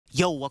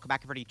Yo, welcome back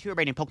everybody to a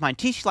brand new Pokemon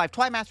TCG Live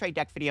Twilight Master Raid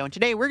deck video, and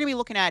today we're going to be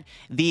looking at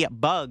the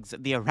Bugs,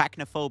 the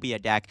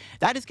Arachnophobia deck.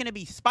 That is going to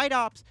be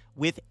Spidops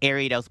with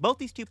Ariados. Both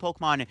these two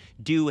Pokemon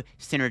do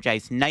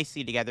synergize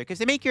nicely together because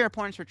they make your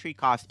opponent's retreat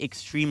cost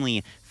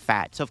extremely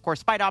fat. So of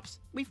course, Spidops,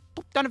 we've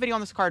done a video on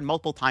this card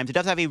multiple times. It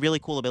does have a really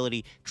cool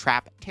ability,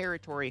 Trap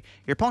Territory.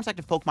 Your opponent's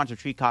active Pokemon's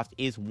retreat cost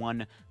is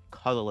 1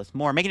 colorless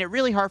more, making it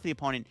really hard for the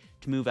opponent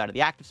to move out of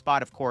the active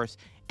spot, of course,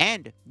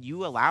 and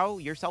you allow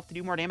yourself to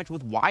do more damage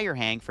with Wire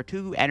Hang for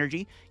 2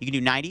 energy. You can do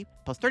 90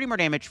 plus 30 more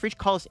damage for each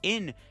colorless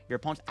in your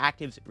opponent's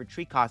active's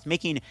retreat cost,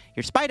 making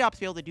your Spidops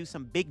be able to do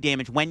some big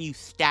damage when you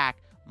stack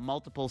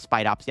multiple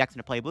Spidops decks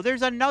into play. But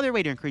there's another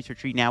way to increase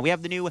retreat now. We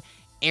have the new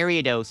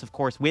Ariados, of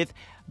course, with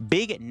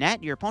Big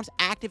Net. Your opponent's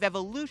active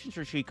evolution's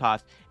retreat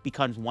cost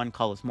becomes 1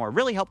 colorless more.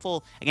 Really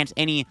helpful against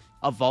any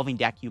evolving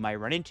deck you might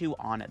run into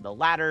on the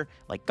ladder,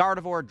 like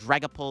Gardevoir,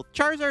 Dragapult.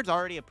 Charizard's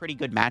already a pretty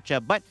good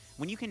matchup, but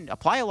when you can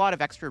apply a lot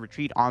of extra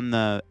retreat on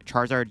the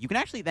Charizard, you can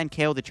actually then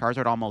KO the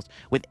Charizard almost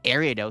with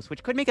Ariados,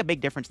 which could make a big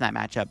difference in that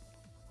matchup.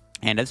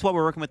 And that's what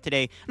we're working with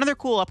today. Another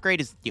cool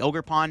upgrade is the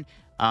Ogerpon.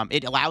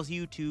 It allows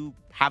you to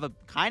have a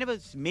kind of a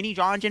mini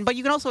draw engine, but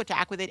you can also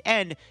attack with it,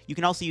 and you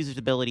can also use its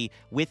ability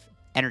with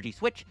Energy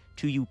Switch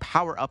to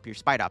power up your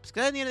Spidops.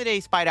 Because at the end of the day,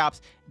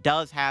 Spidops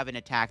does have an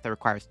attack that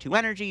requires 2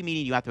 energy,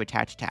 meaning you have to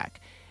attach attack.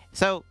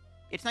 So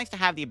it's nice to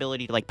have the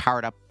ability to power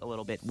it up a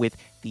little bit with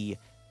the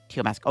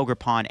Teal Mask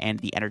Ogerpon and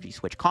the Energy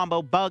Switch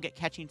combo. Bug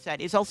Catching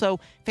Set is also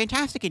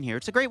fantastic in here.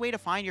 It's a great way to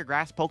find your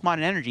grass Pokemon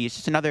and energy. It's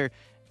just another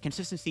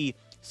consistency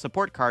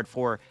support card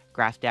for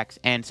grass decks,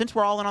 and since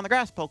we're all in on the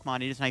grass Pokemon,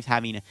 it is nice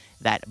having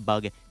that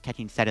Bug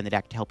Catching Set in the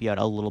deck to help you out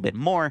a little bit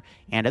more.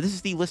 And this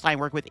is the list I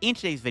work with in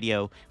today's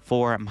video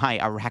for my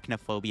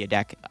Arachnophobia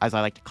deck, as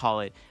I like to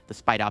call it, the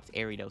Spidops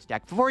Ariados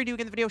deck. Before we do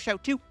get in the video,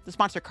 shout to the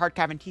sponsor Card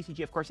Cavern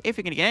TCG. Of course, if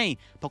you're going to get any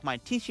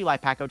Pokemon TCG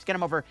Live pack codes, get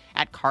them over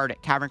at Card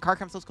Cavern. Card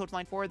Cavern's those codes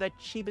line for the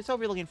cheapest. So if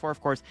you're looking for,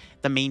 of course,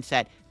 the main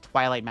set,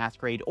 Twilight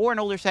Masquerade, or an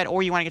older set,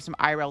 or you want to get some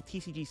IRL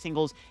TCG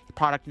singles,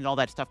 product, and all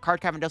that stuff,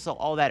 Card Cavern does sell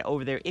all that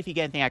over there. If you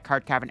get anything at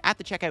Card Cavern at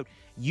the checkout,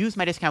 use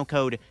my discount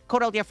code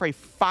LDF for a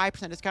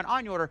 5% discount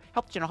on your order.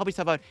 Help the channel, help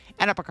yourself out,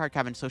 and up a Card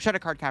Cavern. So shout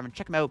out Card Cavern,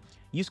 check them out.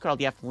 Use code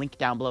LDF, link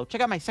down below. Check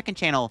out my second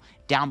channel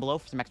down below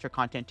for some extra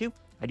content too.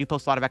 I do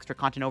post a lot of extra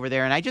content over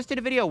there, and I just did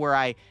a video where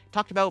I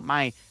talked about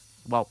my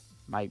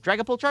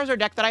Dragapult Charizard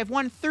deck that I've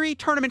won 3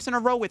 tournaments in a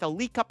row with, a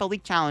League Cup, a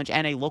League Challenge,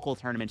 and a local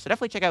tournament. So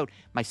definitely check out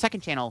my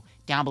second channel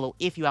down below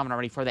if you haven't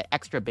already for that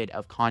extra bit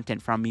of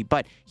content from me.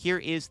 But here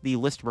is the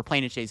list we're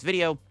playing in today's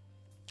video.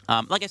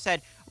 Like I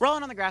said, we're all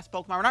in on the grass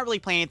Pokemon. We're not really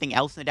playing anything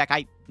else in the deck.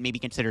 I maybe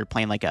consider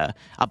playing like a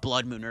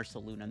Blood Moon or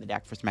Saloon on the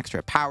deck for some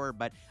extra power,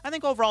 but I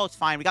think overall it's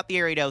fine. We got the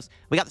Ariados,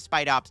 we got the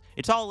Spidops.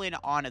 It's all in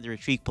on the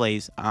retreat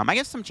plays. I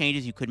guess some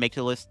changes you could make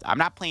to the list. I'm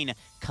not playing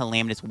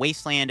Calamitous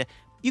Wasteland.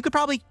 You could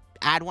probably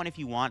add one if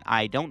you want.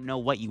 I don't know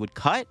what you would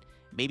cut.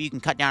 Maybe you can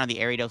cut down on the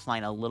Ariados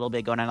line a little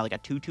bit, go down to like a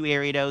 2-2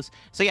 Ariados.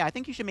 So yeah, I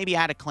think you should maybe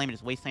add a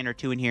Calamitous Wasteland or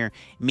 2 in here.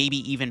 Maybe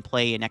even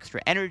play an extra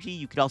energy.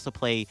 You could also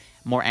play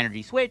more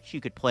Energy Switch.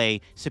 You could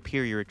play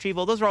Superior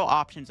Retrieval. Those are all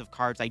options of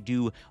cards I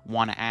do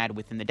want to add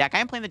within the deck. I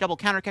am playing the double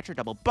Counter Catcher,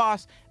 double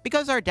Boss,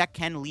 because our deck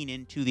can lean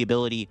into the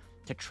ability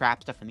to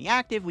trap stuff in the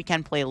active. We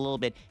can play a little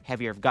bit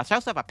heavier of Gust. I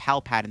also have a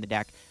Pal Pad in the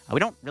deck. We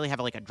don't really have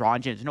like a draw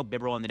engine. There's no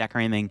Bibarel in the deck or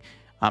anything.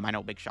 I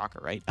know, big shocker,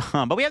 right?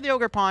 But we have the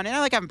Ogerpon, and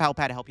I like having Pal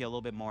Pad to help you a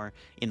little bit more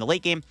in the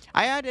late game.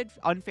 I added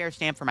Unfair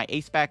Stamp for my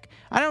A-Spec.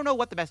 I don't know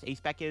what the best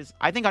A-Spec is.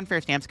 I think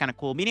Unfair Stamp's kind of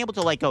cool. Being able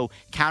to, go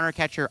Counter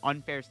Catcher,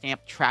 Unfair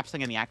Stamp, trap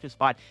something in the active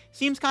spot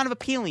seems kind of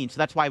appealing, so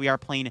that's why we are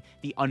playing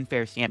the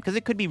Unfair Stamp, because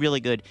it could be really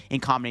good in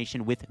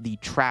combination with the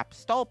trap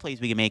stall plays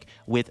we can make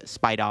with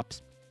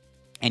Spidops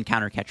and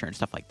Counter Catcher and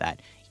stuff like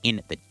that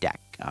in the deck.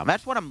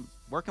 That's what I'm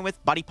working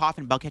with.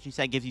 Buddy-Buddy Poffin Bug Catching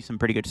Set gives you some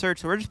pretty good search,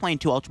 so we're just playing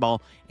 2 Ultra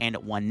Ball and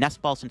 1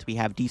 Nest Ball since we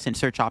have decent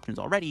search options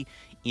already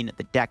in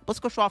the deck. Let's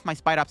go show off my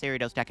Spidops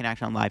Ariados deck in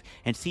action on live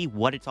and see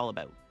what it's all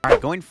about. All right,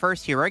 going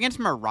first here, we're against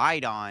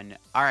Miraidon.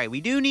 All right,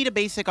 we do need a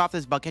basic off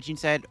this Bug Catching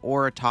Set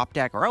or a top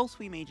deck, or else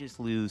we may just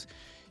lose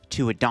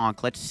to a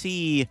donk. Let's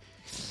see.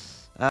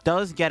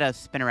 Does get a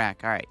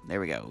Spinarak. All right,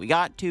 there we go. We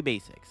got 2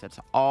 basics. That's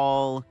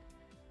all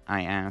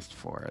I asked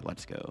for.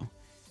 Let's go.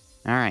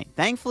 All right,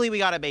 thankfully we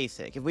got a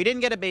basic. If we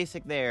didn't get a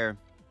basic there,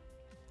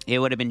 it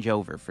would have been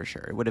Jover for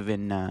sure. It would have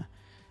been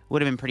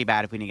pretty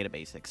bad if we didn't get a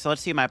basic. So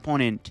let's see what my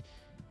opponent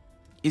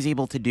is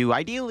able to do.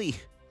 Ideally,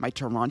 my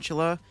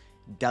Tarountula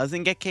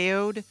doesn't get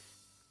KO'd.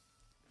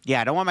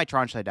 Yeah, I don't want my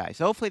Tarountula to die.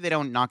 So hopefully they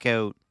don't knock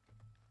out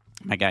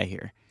my guy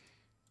here.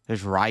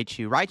 There's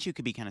Raichu. Raichu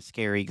could be kind of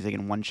scary because they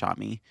can one-shot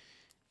me.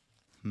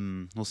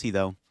 We'll see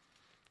though.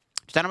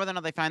 Just don't know whether or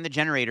not they find the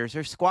generators.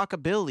 There's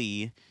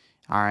Squawkabilly.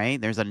 All right,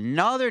 there's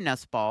another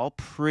Nest Ball.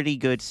 Pretty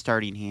good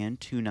starting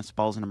hand. 2 Nest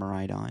Balls and a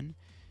Miraidon.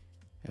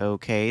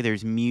 Okay,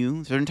 there's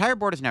Mew. So their entire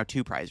board is now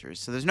 2 prizers.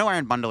 So there's no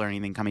Iron Bundle or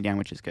anything coming down,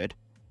 which is good.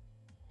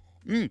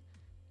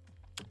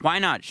 Why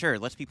not? Sure,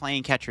 let's be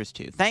playing catchers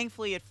too.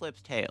 Thankfully, it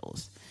flips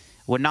tails.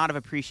 Would not have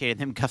appreciated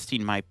them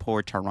gusting my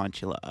poor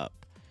Tarountula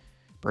up.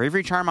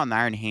 Bravery Charm on the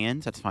Iron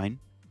Hands. That's fine.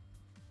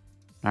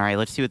 All right,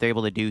 let's see what they're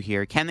able to do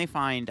here. Can they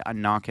find a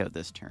knockout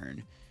this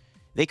turn?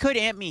 They could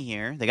amp me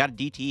here. They got a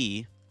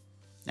DTE.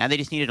 Now they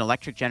just need an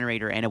electric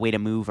generator and a way to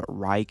move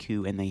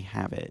Raikou, and they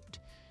have it.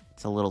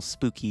 It's a little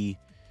spooky.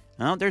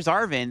 Oh, there's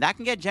Arvin. That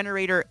can get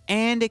generator,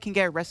 and it can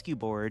get rescue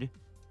board,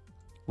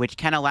 which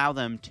can allow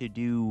them to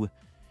do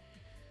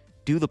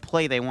the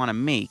play they want to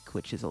make,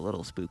 which is a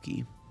little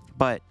spooky.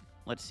 But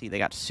let's see. They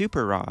got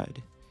Super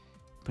Rod.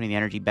 Putting the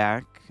energy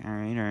back. All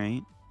right, all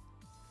right.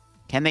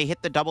 Can they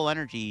hit the double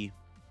energy?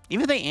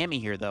 Even if they amp me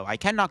here, though, I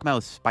can knock them out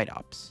with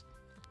Spidops.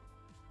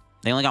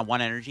 They only got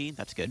one energy.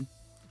 That's good.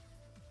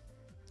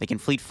 They can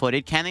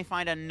fleet-footed. Can they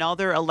find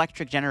another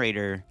electric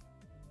generator?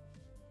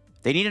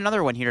 They need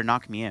another one here to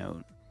knock me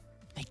out.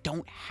 They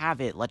don't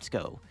have it. Let's go.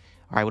 All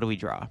right, what do we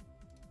draw?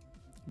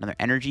 Another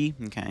energy.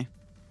 Okay.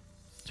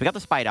 So we got the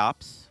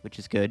Spidops, which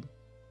is good.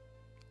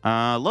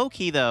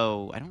 Low-key,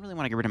 though, I don't really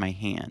want to get rid of my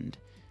hand.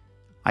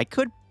 I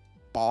could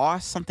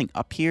boss something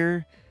up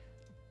here.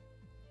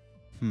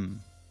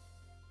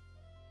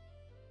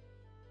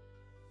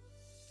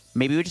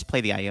 Maybe we just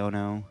play the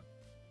Iono.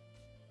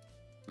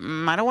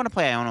 I don't want to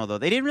play Iono, though.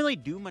 They didn't really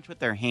do much with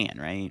their hand,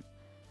 right?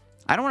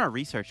 I don't want to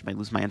research if I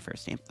lose my Unfair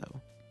Stamp,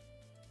 though.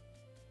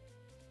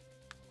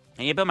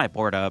 I need to build my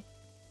board up.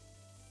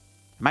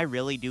 Am I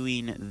really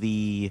doing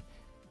the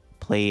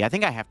play? I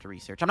think I have to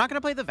research. I'm not going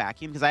to play the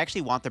Vacuum because I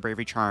actually want the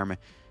Bravery Charm.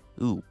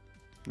 Ooh,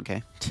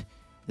 okay.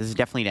 This is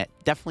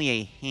definitely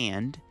a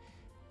hand.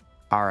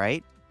 All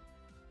right.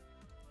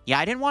 Yeah,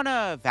 I didn't want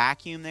to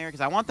Vacuum there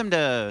because I want them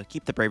to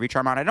keep the Bravery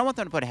Charm on. I don't want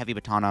them to put a Heavy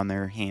Baton on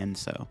their hand,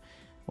 so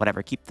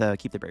whatever. Keep the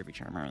Bravery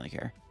Charm. I don't really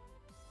care.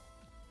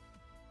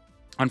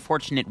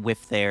 Unfortunate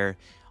whiff there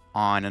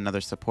on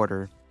another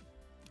supporter.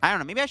 I don't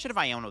know. Maybe I should have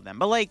Iono'd them.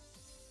 But, like,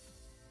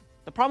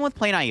 the problem with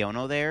playing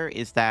Iono there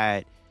is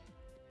that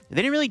they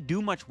didn't really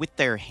do much with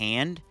their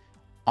hand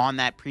on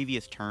that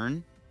previous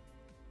turn.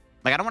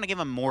 Like, I don't want to give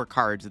them more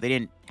cards. They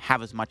didn't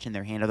have as much in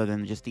their hand other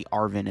than just the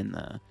Arvin and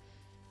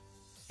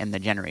the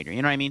generator.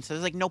 You know what I mean? So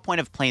there's, like, no point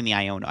of playing the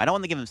Iono. I don't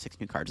want to give them 6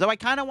 new cards. Though I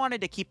kind of wanted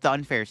to keep the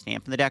Unfair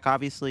Stamp in the deck,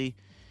 obviously.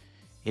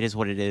 It is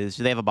what it is.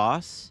 Do they have a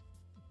boss?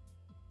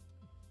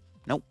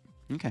 Nope.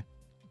 Okay.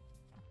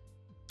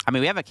 I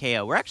mean, we have a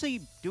KO. We're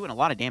actually doing a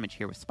lot of damage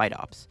here with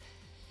Spidops.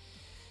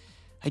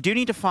 I do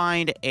need to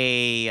find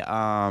a...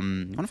 I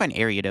want to find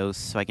Ariados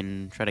so I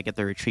can try to get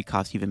the retreat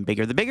cost even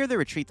bigger. The bigger the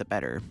retreat, the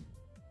better.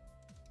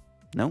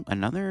 Nope,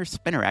 another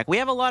Spinarak. We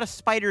have a lot of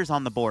spiders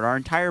on the board. Our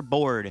entire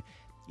board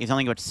is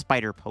only about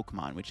spider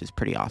Pokemon, which is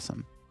pretty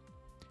awesome.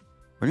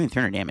 We're doing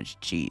 300 damage.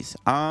 Jeez.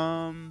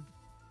 I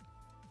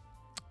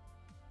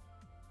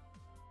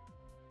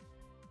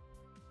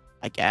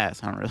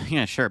guess. I don't really...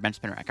 Yeah, sure. Bench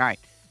Spinarak. All right.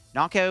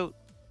 Knockout.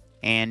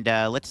 And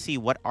let's see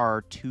what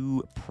our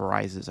 2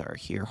 prizes are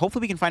here.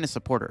 Hopefully we can find a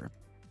supporter.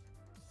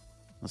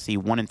 Let's see.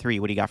 1 and 3.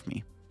 What do you got for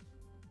me?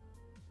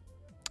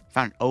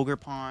 Found an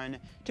Ogerpon.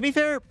 To be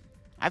fair,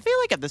 I feel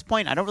like at this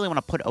point, I don't really want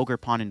to put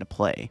Ogerpon into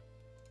play.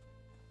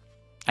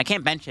 I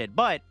can't bench it,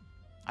 but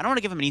I don't want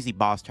to give him an easy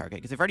boss target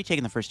because they've already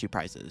taken the first 2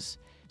 prizes.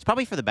 It's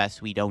probably for the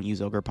best we don't use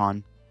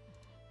Ogerpon.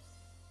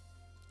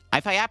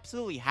 If I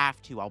absolutely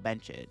have to, I'll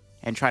bench it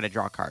and try to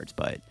draw cards,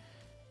 but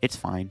it's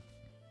fine.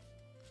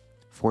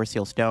 4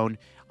 Seal Stone.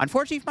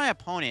 Unfortunately for my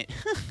opponent,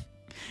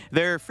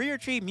 their free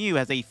retreat Mew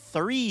has a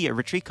 3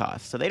 retreat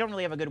cost, so they don't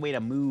really have a good way to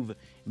move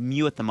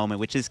Mew at the moment,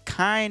 which is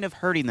kind of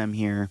hurting them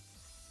here.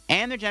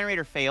 And their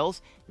generator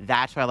fails.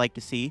 That's what I like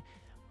to see.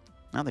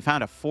 Well, they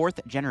found a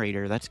 4th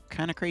generator. That's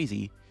kind of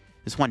crazy.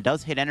 This one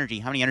does hit energy.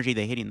 How many energy are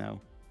they hitting, though?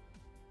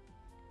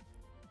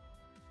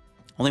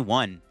 Only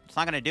 1. It's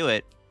not going to do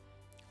it.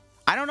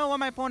 I don't know what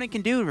my opponent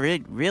can do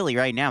really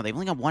right now. They've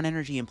only got 1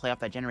 energy and play off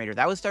that generator.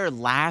 That was their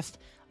last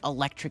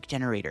electric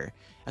generator.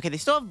 Okay, they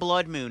still have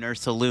Blood Moon or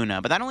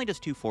Saluna, but that only does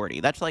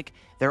 240. That's like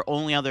their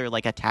only other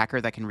like attacker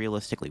that can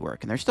realistically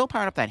work. And they're still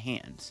powering up that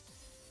hands.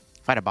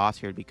 If I had a boss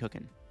here, it'd be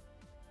cooking.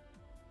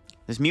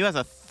 This Mew has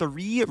a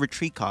 3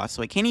 retreat cost,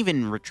 so I can't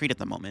even retreat at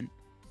the moment.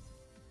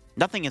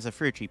 Nothing is a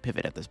free retreat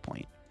pivot at this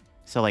point.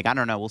 So, like, I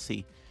don't know. We'll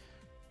see.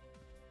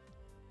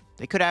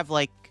 They could have,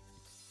 like...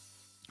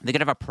 They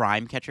could have a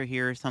Prime Catcher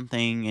here or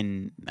something,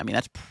 and... I mean,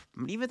 that's...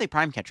 Even if they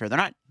Prime Catcher, they're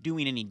not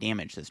doing any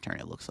damage this turn,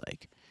 it looks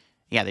like.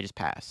 Yeah, they just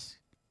pass.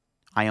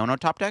 Iono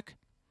top deck?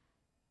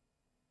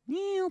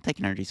 Yeah, I'll take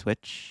an Energy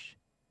Switch.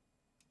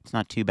 It's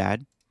not too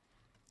bad.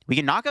 We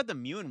can knock out the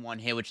Mew in 1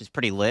 hit, which is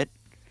pretty lit.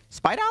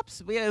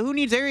 Spidops? Who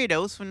needs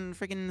Ariados when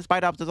freaking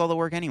Spidops does all the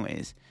work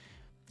anyways?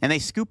 And they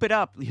scoop it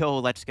up. Yo,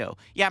 let's go.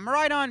 Yeah,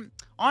 Miraidon,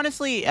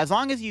 honestly, as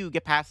long as you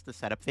get past the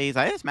setup phase,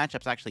 I think this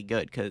matchup's actually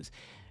good because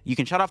you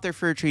can shut off their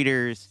free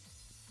retreaters.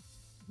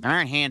 Their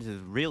Iron Hands is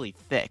really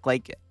thick.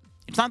 Like,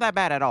 it's not that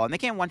bad at all. And they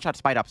can't one-shot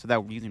Spidops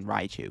without using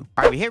Raichu.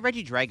 All right, we hit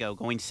Regidrago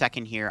going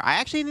second here. I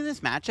actually think this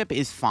matchup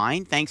is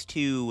fine thanks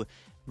to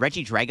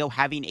Regidrago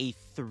having a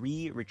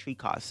 3 retreat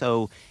cost.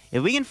 So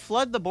if we can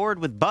flood the board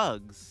with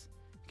bugs...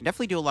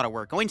 Definitely do a lot of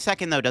work. Going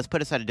second, though, does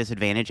put us at a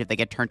disadvantage if they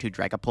get turn 2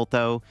 Dragapult,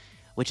 though,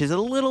 which is a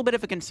little bit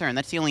of a concern.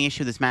 That's the only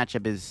issue with this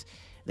matchup is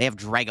they have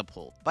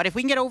Dragapult. But if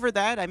we can get over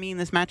that, I mean,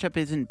 this matchup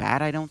isn't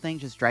bad, I don't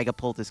think. Just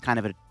Dragapult is kind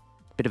of a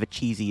bit of a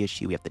cheesy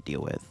issue we have to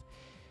deal with.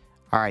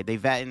 All right, they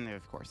vet, and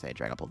of course they had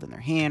Dragapult in their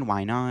hand.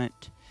 Why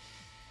not?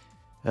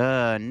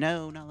 No,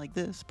 not like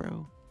this,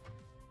 bro.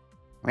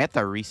 We have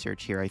to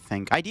research here, I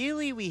think.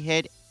 Ideally, we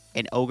hit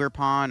an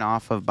Ogerpon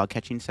off of Bug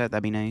Catching Set.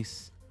 That'd be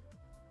nice.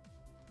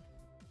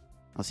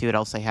 I'll see what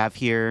else I have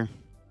here.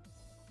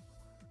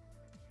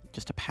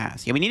 Just a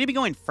pass. Yeah, we need to be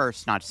going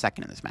first, not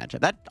second in this matchup.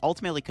 That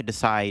ultimately could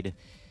decide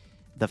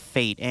the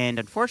fate. And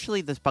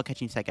unfortunately, this Bug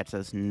Catching Set gets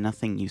us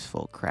nothing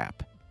useful.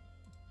 Crap.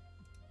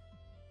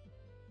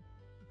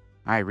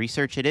 All right,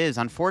 research it is.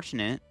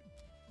 Unfortunate.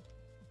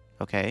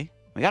 Okay.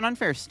 We got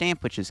Unfair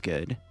Stamp, which is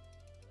good.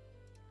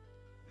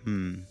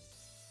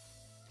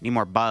 Need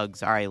more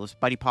bugs. All right, let's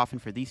Buddy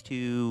Poffin for these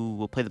two.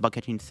 We'll play the Bug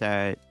Catching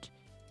Set.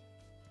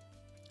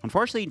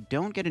 Unfortunately,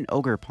 don't get an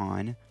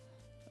Ogerpon.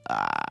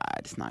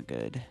 It's not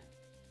good.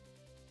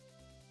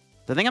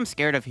 The thing I'm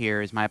scared of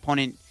here is my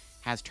opponent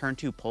has turn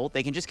 2 Pult.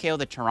 They can just KO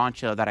the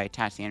Tarountula that I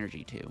attach the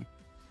energy to. And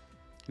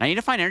I need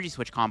to find Energy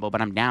Switch combo,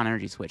 but I'm down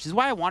Energy Switch. This is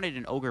why I wanted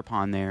an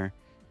Ogerpon there.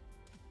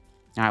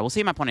 All right, we'll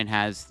see if my opponent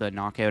has the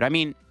knockout. I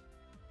mean,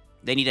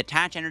 they need to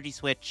attach Energy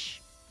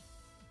Switch.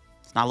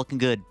 It's not looking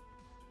good.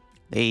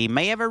 They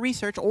may have a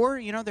research, or,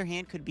 you know, their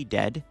hand could be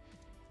dead.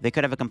 They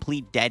could have a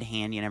complete dead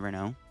hand. You never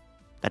know.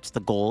 That's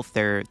the goal. If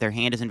their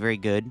hand isn't very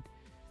good,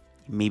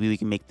 maybe we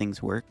can make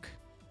things work.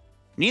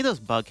 Need those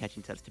Bug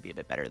Catching Sets to be a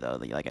bit better, though,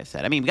 like I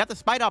said. I mean, we got the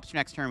Spidops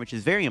next turn, which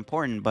is very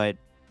important, but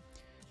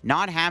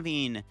not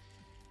having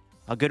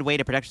a good way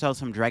to protect ourselves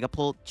from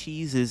Dragapult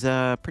cheese is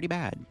pretty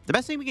bad. The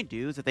best thing we can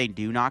do is if they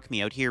do knock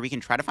me out here, we can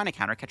try to find a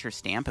counter catcher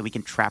stamp, and we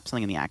can trap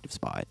something in the active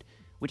spot,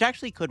 which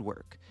actually could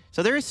work.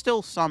 So there is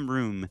still some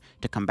room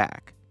to come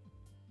back.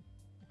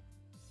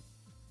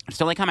 I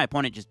still like how my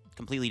opponent just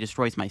completely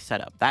destroys my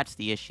setup. That's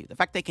the issue. The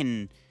fact they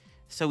can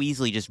so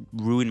easily just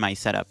ruin my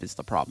setup is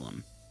the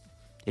problem.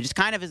 It just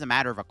kind of is a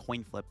matter of a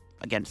coin flip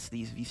against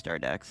these V-Star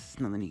decks.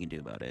 Nothing you can do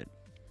about it.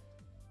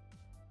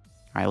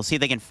 All right, we'll see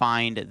if they can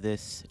find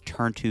this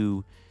turn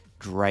 2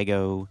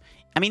 Drago.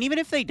 I mean, even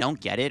if they don't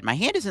get it, my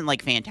hand isn't,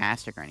 like,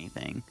 fantastic or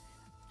anything.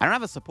 I don't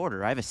have a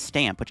supporter. I have a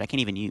stamp, which I can't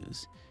even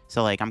use.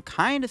 So, like, I'm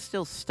kind of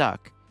still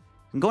stuck.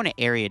 I'm going to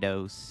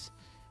Ariados.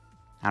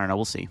 I don't know.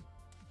 We'll see.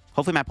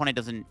 Hopefully my opponent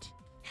doesn't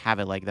have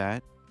it like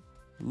that.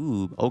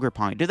 Ooh,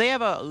 Ogerpon. Do they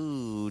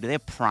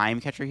have Prime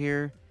Catcher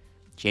here?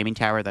 Jamming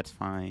Tower, that's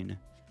fine.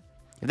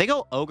 If they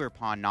go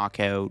Ogerpon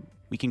knockout,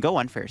 we can go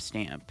Unfair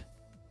Stamp.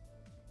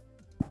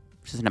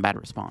 Which isn't a bad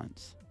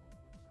response.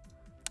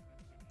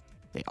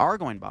 They are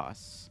going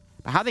boss.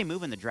 But how they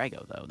move in the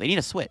Drago, though? They need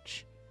a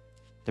switch.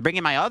 They're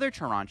bringing my other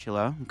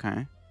Tarountula.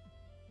 Okay.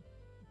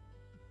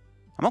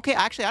 I'm okay.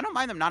 Actually, I don't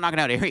mind them not knocking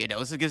out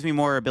Ariados. It gives me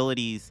more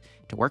abilities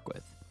to work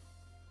with.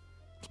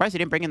 Surprised they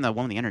didn't bring in the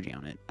one with the energy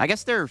on it. I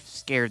guess they're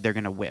scared they're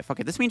going to whiff.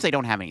 Okay, this means they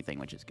don't have anything,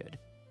 which is good.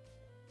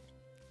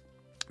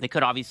 They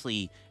could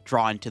obviously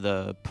draw into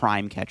the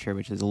Prime Catcher,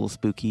 which is a little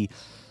spooky.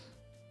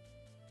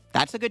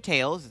 That's a good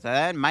Tails.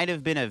 That might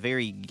have been a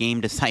very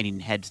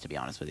game-deciding heads, to be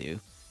honest with you.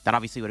 That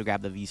obviously would have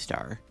grabbed the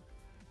V-Star.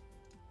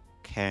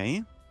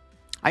 Okay.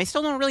 I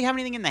still don't really have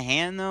anything in the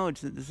hand, though.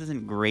 This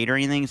isn't great or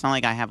anything. It's not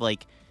like I have,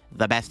 like,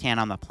 the best hand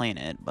on the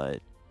planet, but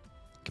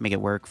I can make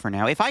it work for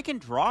now. If I can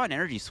draw an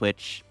Energy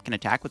Switch, I can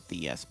attack with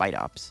the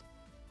Spidops.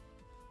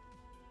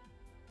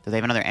 Do they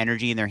have another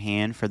energy in their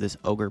hand for this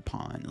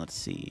Ogerpon? Let's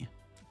see.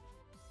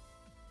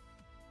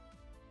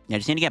 Yeah, I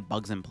just need to get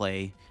bugs in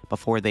play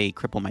before they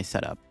cripple my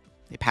setup.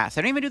 They pass.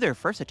 They don't even do their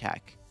first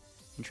attack.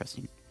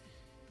 Interesting.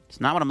 It's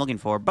not what I'm looking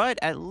for, but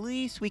at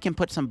least we can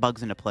put some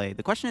bugs into play.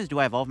 The question is, do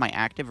I evolve my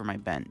active or my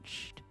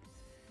benched?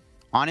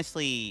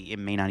 Honestly, it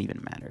may not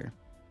even matter.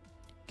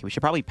 Okay, we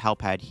should probably Pal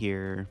Pad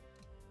here.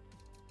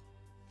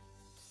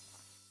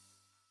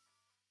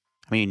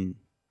 I mean,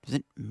 does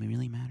it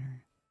really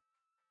matter?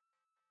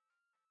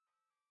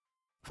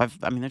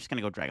 I mean, they're just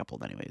going to go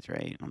Dragapult anyways,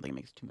 right? I don't think it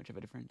makes too much of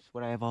a difference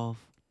what I evolve.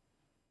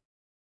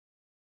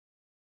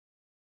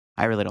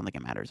 I really don't think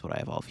it matters what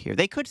I evolve here.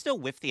 They could still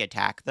whiff the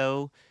attack,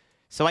 though.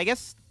 So I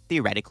guess,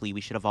 theoretically,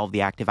 we should evolve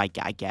the active, I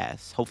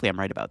guess. Hopefully I'm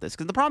right about this.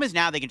 Because the problem is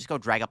now they can just go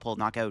Dragapult,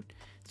 knock out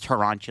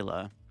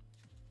Tarountula.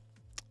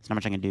 There's not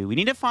much I can do. We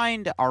need to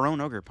find our own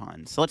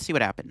Ogerpon. So let's see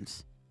what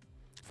happens.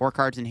 4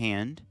 cards in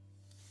hand.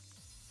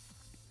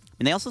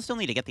 And they also still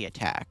need to get the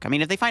attack. I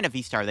mean, if they find a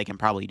V-Star, they can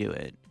probably do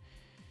it.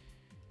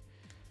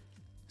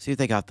 See what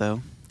they got,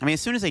 though. I mean,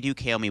 as soon as they do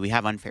KO me, we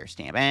have Unfair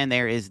Stamp. And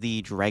there is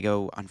the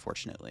Drago,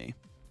 unfortunately.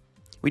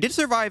 We did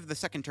survive the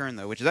second turn,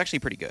 though, which is actually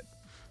pretty good.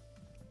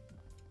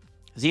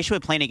 The issue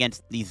with playing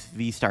against these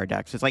V-Star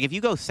decks is, like, if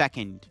you go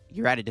second,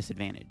 you're at a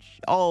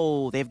disadvantage.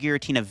 Oh, they have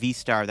Giratina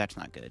V-Star. That's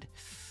not good.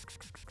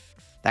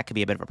 That could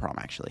be a bit of a problem,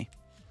 actually.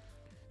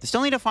 They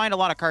still need to find a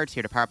lot of cards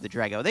here to power up the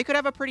Drago. They could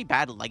have a pretty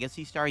bad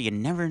Legacy Star. You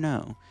never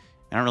know.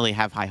 I don't really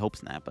have high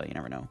hopes in that, but you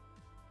never know.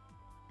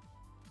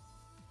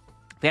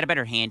 If we had a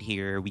better hand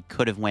here, we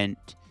could have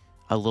went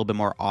a little bit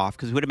more off,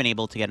 because we would have been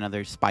able to get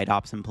another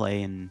Spidops in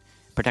play and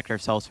protect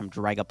ourselves from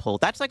Dragapult.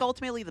 That's, like,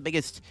 ultimately the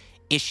biggest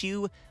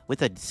issue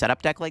with a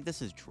setup deck like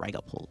this is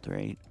Dragapult,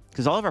 right?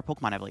 Because all of our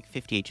Pokemon have, like,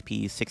 50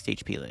 HP, 60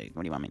 HP. Like,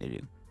 what do you want me to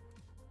do?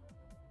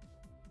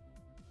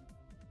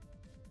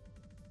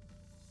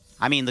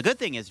 I mean, the good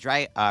thing is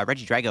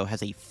Regidrago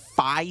has a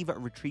 5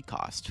 retreat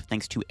cost,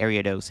 thanks to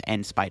Ariados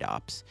and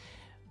Spidops.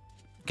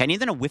 Okay, I need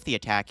them to whiff the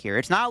attack here.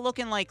 It's not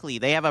looking likely.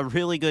 They have a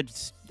really good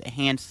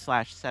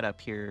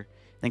hand/setup here,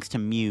 thanks to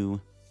Mew.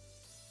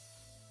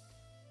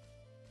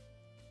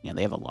 Yeah,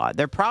 they have a lot.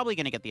 They're probably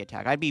going to get the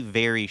attack. I'd be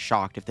very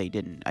shocked if they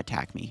didn't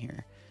attack me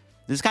here.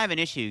 This is kind of an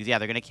issue. Yeah,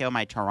 they're going to kill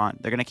my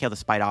They're going to kill the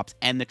Spidops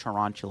and the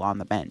Tarountula on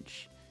the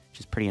bench, which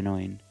is pretty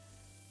annoying.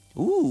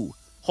 Ooh,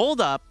 hold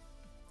up.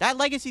 That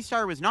Legacy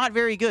Star was not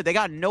very good. They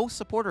got no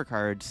supporter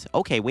cards.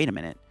 Okay, wait a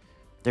minute.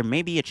 There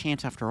may be a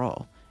chance after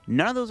all.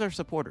 None of those are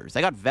supporters.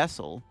 They got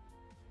Vessel.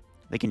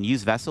 They can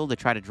use Vessel to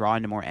try to draw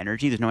into more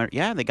energy. There's no...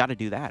 Yeah, they got to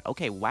do that.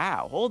 Okay,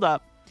 wow. Hold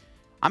up.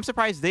 I'm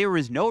surprised there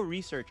was no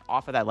research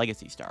off of that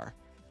Legacy Star.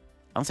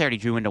 Unless they already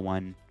drew into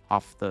one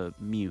off the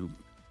Mew.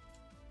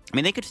 I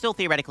mean, they could still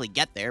theoretically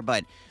get there,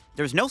 but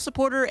there's no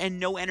supporter and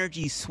no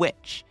energy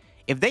switch.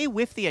 If they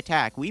whiff the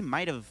attack, we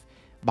might have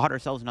bought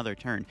ourselves another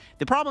turn.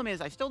 The problem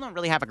is I still don't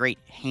really have a great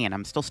hand.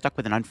 I'm still stuck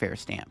with an Unfair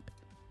Stamp.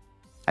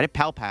 I did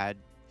Pal Pad.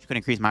 Which could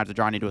increase my odds of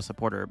drawing into a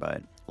supporter,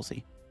 but we'll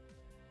see.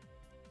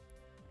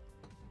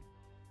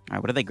 All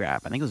right, what did they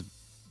grab? I think it was,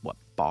 what,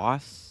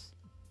 Boss?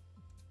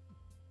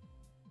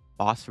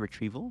 Boss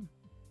Retrieval?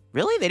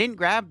 Really? They didn't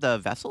grab the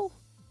Vessel?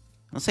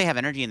 Unless they have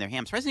energy in their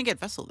hand. I'm surprised they didn't get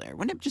Vessel there.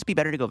 Wouldn't it just be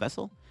better to go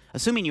Vessel?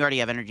 Assuming you already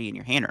have energy in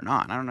your hand or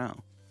not. I don't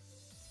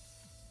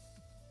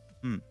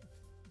know.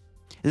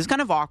 This is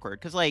kind of awkward,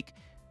 because, like,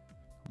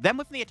 them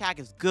whiffing the attack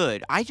is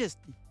good. I just,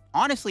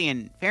 honestly,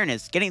 in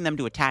fairness, getting them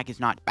to attack is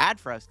not bad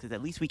for us, because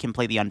at least we can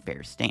play the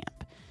Unfair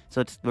Stamp.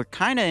 So we're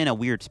kind of in a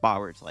weird spot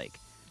where it's like,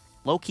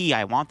 low-key,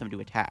 I want them to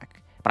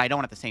attack, but I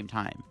don't at the same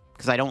time.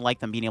 Because I don't like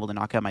them being able to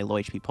knock out my low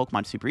HP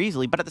Pokemon super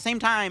easily, but at the same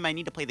time, I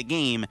need to play the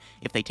game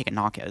if they take a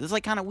knockout. This is,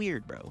 like, kind of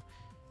weird, bro.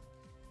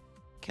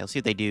 Okay, let's see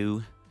what they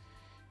do.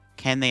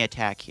 Can they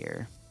attack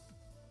here?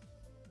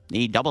 They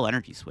need double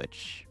energy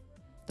switch.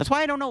 That's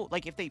why I don't know,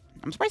 like, if they...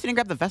 I'm surprised they didn't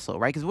grab the Vessel,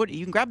 right? Because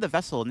you can grab the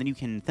Vessel, and then you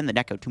can thin the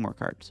deck out 2 more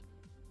cards.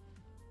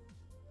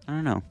 I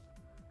don't know.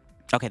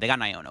 Okay, they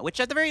got an Iono, which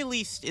at the very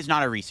least is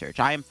not a research.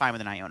 I am fine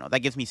with an Iono. That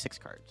gives me 6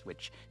 cards,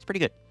 which is pretty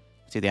good.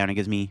 Let's see what the Iono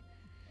gives me.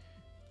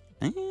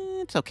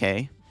 It's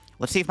okay.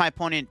 Let's see if my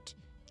opponent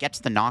gets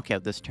the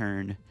knockout this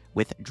turn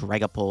with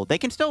Dragapult. They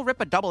can still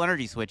rip a double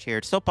energy switch here.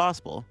 It's still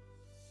possible.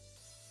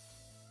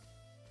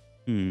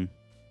 Let's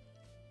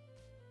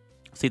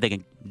see if they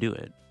can do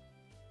it.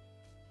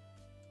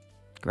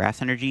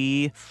 Grass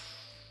energy.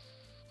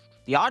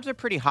 The odds are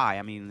pretty high.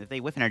 I mean, if they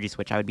whiff energy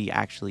switch, I would be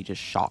actually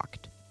just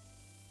shocked.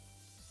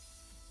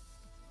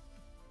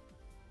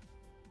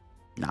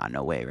 Nah,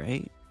 no way,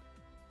 right?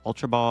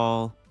 Ultra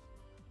Ball.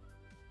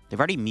 They've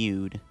already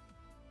mewed.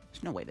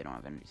 There's no way they don't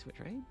have energy switch,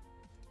 right?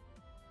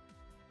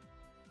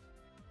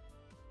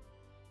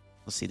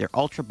 Let's see, they're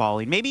Ultra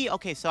Balling. Maybe,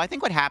 okay, so I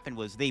think what happened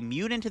was they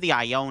mewed into the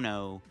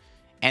Iono,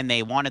 and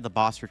they wanted the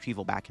Boss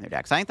Retrieval back in their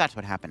deck. So I think that's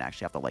what happened,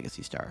 actually, off the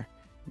Legacy Star.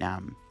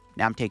 Now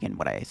I'm taking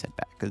what I said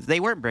back. Because they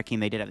weren't bricking,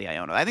 they did have the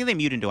Iono. I think they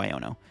mewed into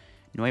Iono.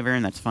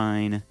 Noivern, that's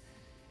fine.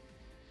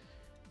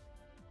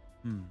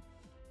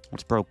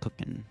 What's bro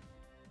cooking?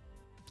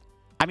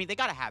 I mean, they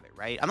gotta have it,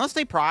 right? Unless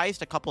they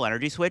prized a couple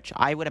energy switch,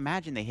 I would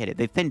imagine they hit it.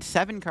 They thinned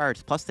 7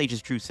 cards, plus they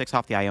just drew 6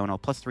 off the Iono,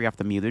 plus 3 off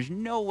the Mew. There's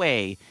no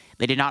way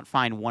they did not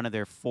find one of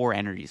their 4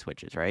 energy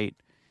switches, right?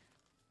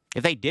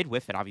 If they did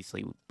whiff it,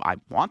 obviously, I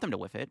want them to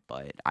whiff it,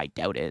 but I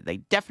doubt it. They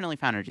definitely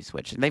found energy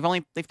switch. And they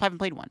haven't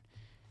played one.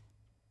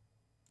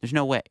 There's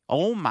no way.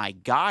 Oh my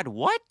god,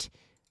 what?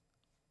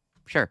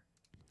 Sure.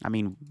 I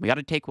mean, we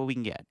gotta take what we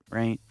can get,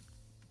 right?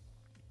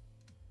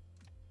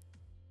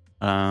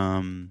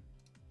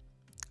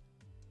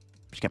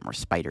 Just get more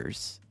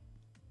spiders.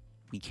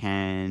 We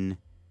can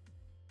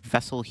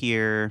Vessel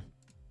here.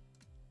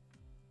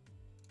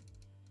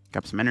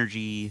 Grab some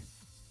energy.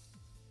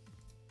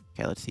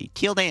 Okay, let's see.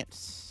 Teal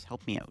Dance.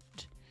 Help me out.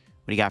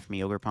 What do you got for me,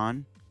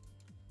 Ogerpon?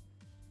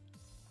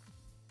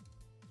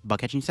 Bug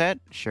Catching Set?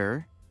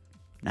 Sure.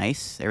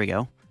 Nice. There we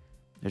go.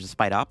 There's a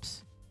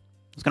Spidops.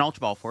 I was going to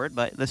Ultra Ball for it,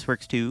 but this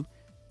works too.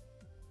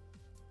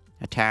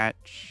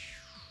 Attach.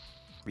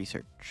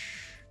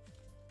 Research.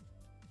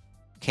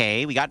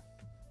 Okay, we got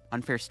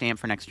Unfair Stamp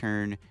for next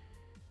turn.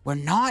 We're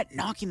not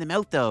knocking them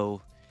out,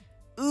 though.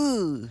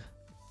 Ooh.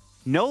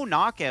 No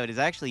knockout is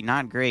actually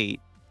not great.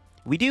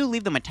 We do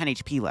leave them with 10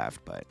 HP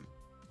left, but it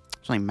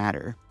doesn't really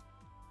matter.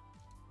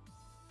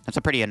 That's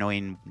a pretty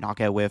annoying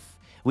knockout whiff.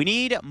 We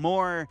need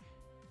more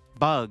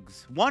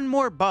bugs. One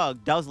more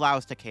bug does allow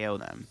us to KO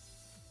them.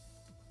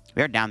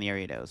 We are down the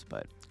Ariados,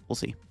 but we'll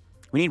see.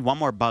 We need one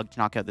more bug to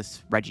knock out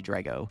this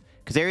Regidrago.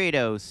 Because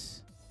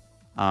Ariados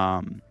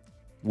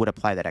would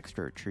apply that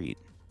extra retreat.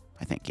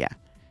 I think, yeah.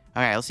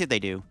 All right, let's see what they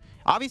do.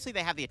 Obviously,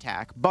 they have the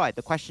attack, but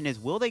the question is,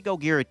 will they go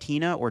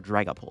Giratina or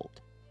Dragapult?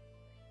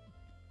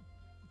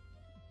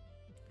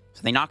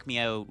 So they knock me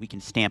out, we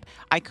can Stamp.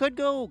 I could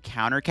go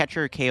Counter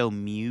Catcher, KO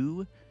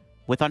Mew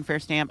with Unfair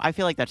Stamp. I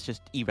feel like that's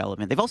just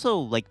irrelevant. They've also,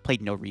 like,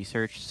 played no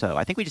research, so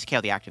I think we just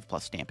KO the active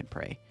plus Stamp and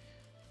Pray.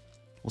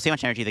 We'll see how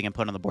much energy they can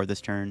put on the board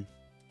this turn.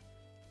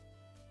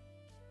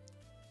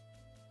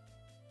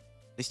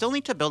 They still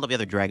need to build up the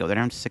other Drago. They're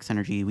down to 6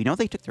 energy. We know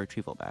they took their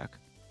retrieval back.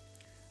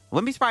 I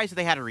wouldn't be surprised if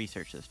they had a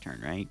research this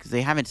turn, right? Because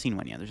they haven't seen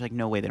one yet. There's like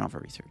no way they don't have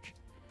a research.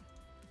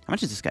 How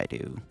much does this guy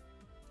do?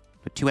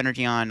 Put 2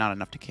 energy on, not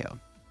enough to KO.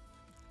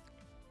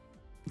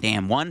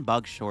 Damn, 1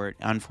 bug short.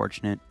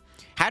 Unfortunate.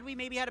 Had we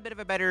maybe had a bit of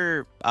a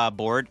better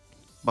board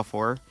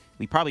before,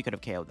 we probably could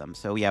have KO'd them.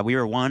 So yeah, we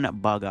were 1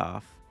 bug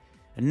off.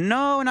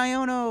 No, an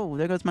Iono!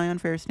 There goes my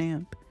Unfair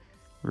Stamp.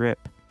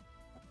 RIP.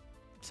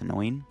 It's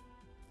annoying.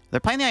 They're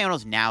playing the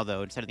Ionos now,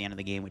 though, instead of the end of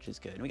the game, which is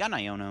good. We got an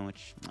Iono,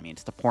 which, I mean,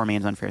 it's the poor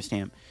man's Unfair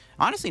Stamp.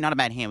 Honestly, not a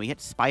bad hand. We hit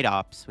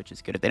Spidops, which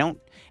is good. If they don't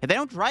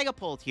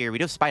Dragapult here, we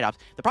do have Spidops.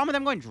 The problem with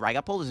them going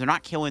Dragapult is they're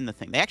not killing the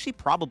thing. They actually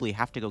probably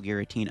have to go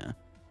Giratina.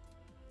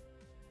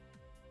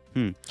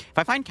 If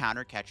I find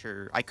Counter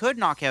Catcher, I could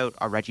knock out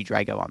a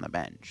Regidrago on the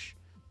bench.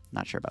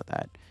 Not sure about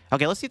that.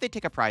 Okay, let's see if they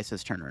take a prize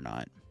this turn or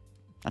not.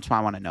 That's what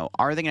I want to know.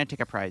 Are they going to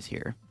take a prize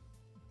here?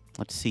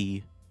 Let's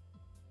see.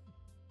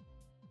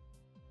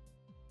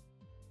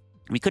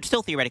 We could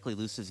still theoretically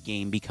lose this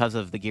game because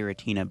of the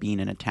Giratina being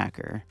an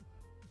attacker.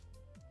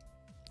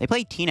 They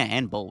play Tina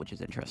and Bull, which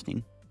is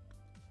interesting.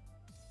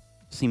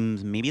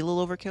 Seems maybe a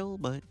little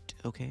overkill, but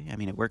okay. I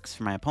mean, it works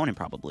for my opponent,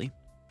 probably.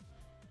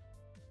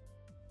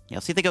 Yeah,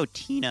 let's see if they go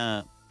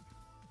Tina...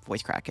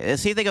 Voice crack.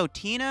 Let's see if they go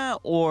Tina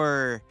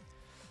or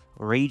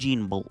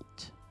Raging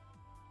Bolt.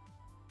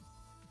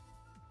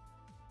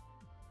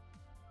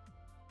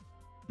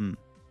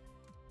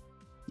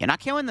 Yeah, not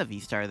killing the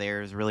V-Star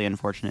there is really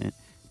unfortunate.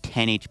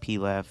 10 HP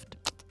left.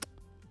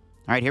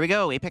 All right, here we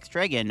go. Apex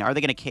Dragon. Are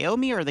they going to KO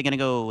me or are they going to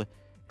go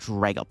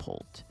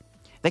Dragapult?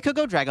 They could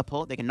go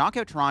Dragapult. They can knock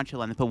out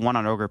Tarountula and then put 1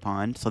 on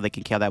Ogerpon so they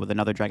can KO that with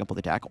another Dragapult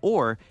attack.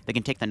 Or they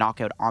can take the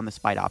knockout on the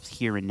Spidops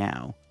here and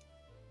now.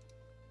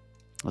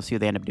 Let's see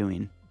what they end up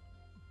doing.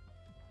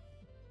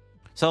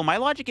 So my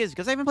logic is,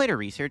 because I haven't played a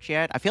research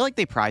yet, I feel like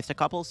they prized a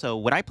couple. So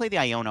when I play the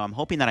Iono, I'm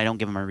hoping that I don't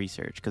give them a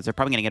research because they're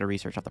probably going to get a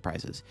research off the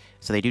prizes.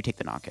 So they do take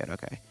the knockout.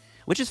 Okay.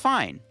 Which is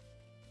fine.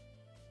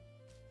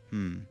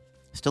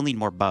 Still need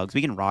more bugs.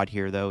 We can Rod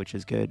here, though, which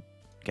is good.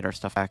 Get our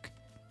stuff back.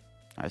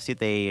 Let's see if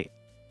they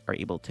are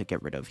able to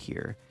get rid of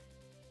here.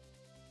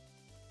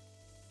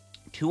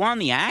 2 on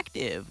the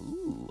active.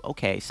 Ooh,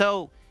 okay.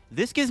 So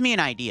this gives me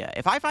an idea.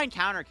 If I find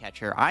Counter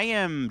Catcher, I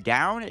am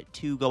down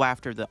to go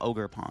after the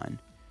Ogerpon.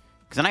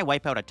 Because then I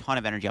wipe out a ton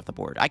of energy off the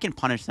board. I can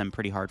punish them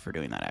pretty hard for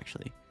doing that,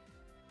 actually.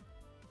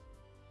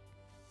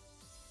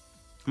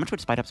 How much would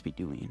Spidops be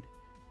doing?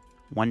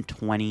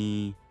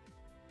 120.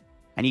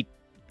 I need...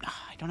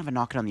 I don't have a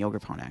knockout on the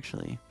Ogerpon,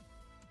 actually.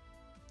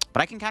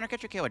 But I can Counter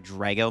Catcher KO a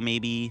Drago,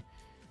 maybe.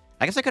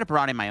 I guess I could have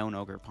brought in my own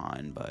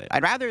Ogerpon, but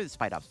I'd rather the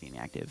Spidops being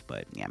active.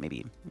 But yeah,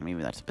 maybe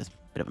that's a bit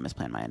of a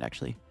misplan on my end,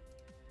 actually.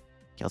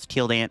 Okay, let's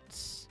Teal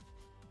Dance.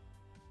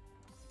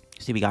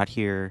 See what we got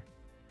here.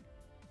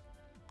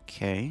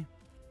 Okay.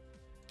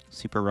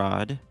 Super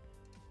Rod.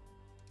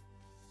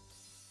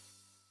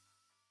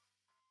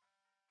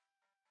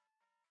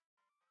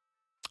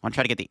 I want to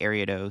try to get the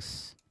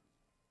Ariados.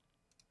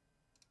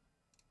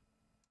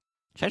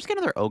 Should I just get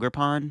another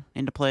Ogerpon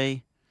into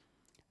play?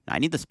 No, I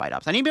need the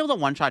Spidops. I need to be able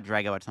to one-shot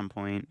Drago at some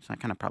point, so I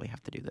kind of probably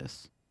have to do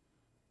this.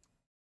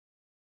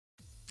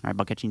 All right,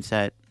 Bug Catching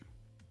Set.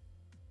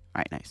 All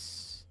right,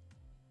 nice.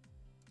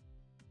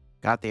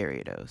 Got the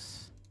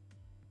Ariados.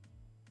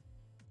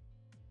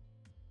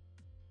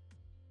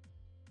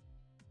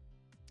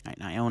 All right,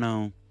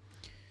 Iono.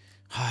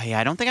 Oh, yeah,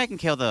 I don't think I can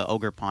kill the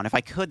Ogerpon. If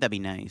I could, that'd be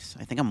nice.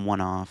 I think I'm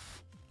 1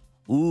 off.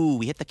 Ooh,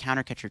 we hit the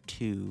Counter Catcher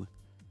too.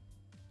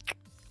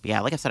 But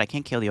yeah, like I said, I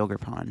can't kill the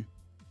Ogerpon.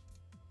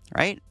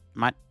 Right?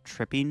 I'm not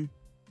tripping.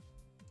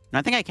 No,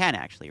 I think I can,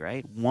 actually,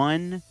 right?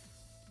 1.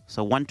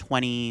 So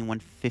 120,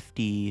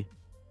 150.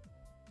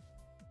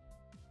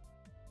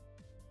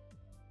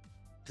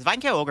 Because if I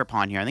can kill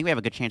Ogerpon here, I think we have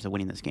a good chance of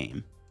winning this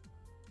game.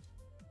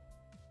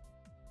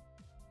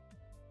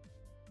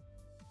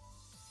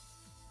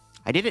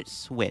 I did it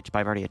switch, but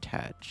I've already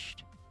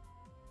attached.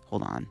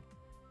 Hold on.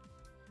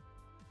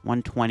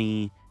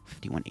 120,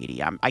 50,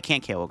 180. I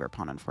can't KO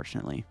Ogerpon,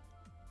 unfortunately.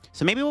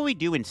 So maybe what we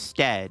do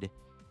instead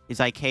is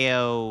I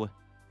KO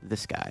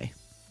this guy.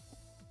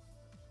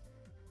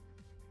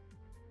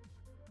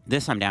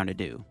 This I'm down to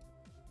do.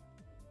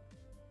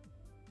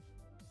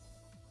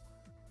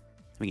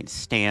 We can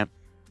stamp.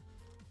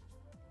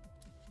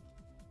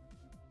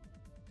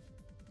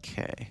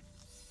 Okay.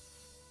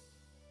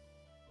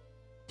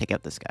 Take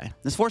out this guy.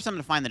 This forces them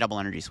to find the double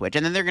energy switch.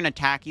 And then they're going to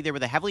attack either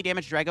with a heavily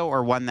damaged Drago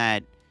or one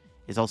that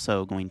is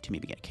also going to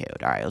maybe get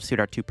KO'd. All right, let's see what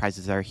our 2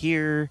 prizes are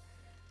here.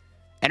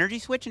 Energy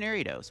Switch and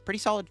Ariados. Pretty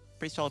solid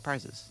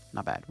prizes.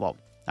 Not bad. Well,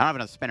 I don't have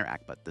another Spinarak,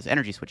 but this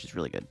Energy Switch is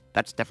really good.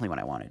 That's definitely what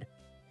I wanted.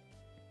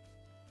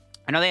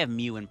 I know they have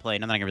Mew in play.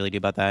 Nothing I can really do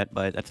about that,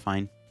 but that's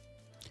fine.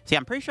 See,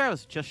 I'm pretty sure I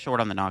was just short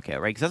on the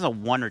knockout, right? Because that's a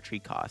 1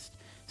 retreat cost.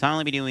 So I'll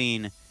only be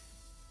doing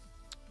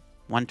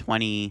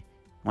 120,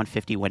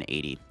 150,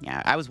 180.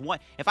 Yeah, I was 1.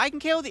 If I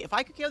could kill the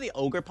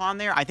Ogerpon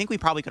there, I think we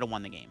probably could have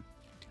won the game.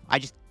 I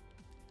just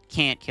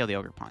can't kill the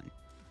Ogerpon.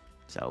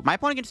 So my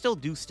opponent can still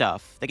do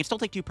stuff. They can still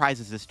take 2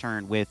 prizes this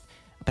turn with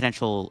a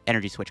potential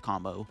Energy Switch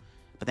combo.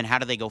 But then how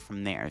do they go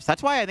from there? So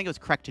that's why I think it was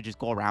correct to just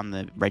go around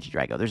the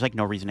Regidrago. There's like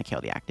no reason to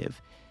kill the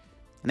active.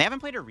 And they haven't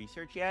played a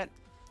research yet.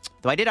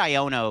 Though I did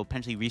Iono,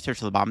 potentially research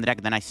to the bottom of the deck,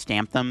 and then I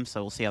stamped them,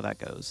 so we'll see how that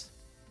goes.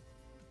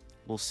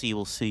 We'll see,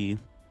 we'll see.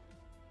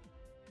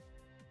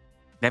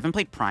 They haven't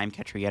played Prime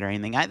Catcher yet or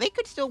anything. They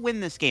could still win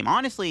this game.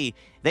 Honestly,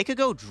 they could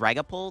go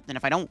Dragapult, and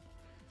if I don't...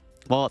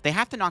 Well, they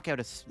have to knock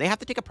out a... They have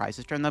to take a prize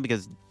this turn, though,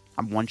 because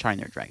I'm one-shotting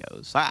their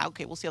Dragos. So,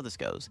 okay, we'll see how this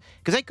goes.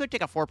 Because they could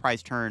take a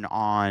 4-prize turn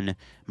on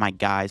my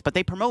guys, but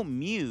they promote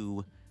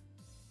Mew...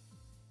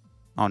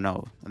 Oh,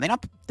 no. Are they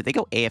not... Did they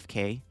go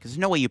AFK? Because there's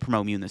no way you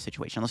promote Mew in this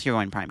situation, unless you're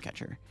going Prime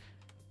Catcher.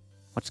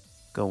 What's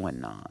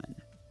going on?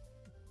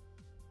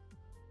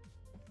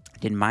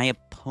 Did my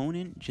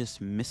opponent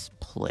just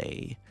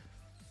misplay?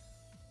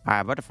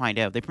 I'm about to find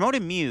out. They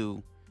promoted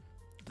Mew.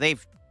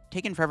 They've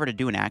taken forever to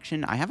do an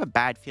action. I have a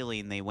bad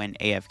feeling they went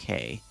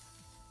AFK.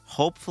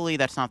 Hopefully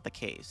that's not the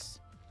case.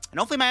 And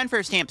hopefully my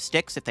Unfair Stamp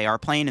sticks if they are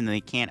playing and they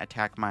can't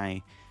attack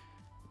my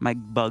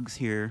bugs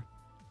here.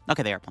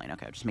 Okay, they are playing.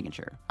 Okay, just making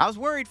sure. I was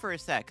worried for a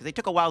sec because they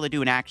took a while to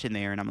do an action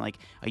there, and I'm like,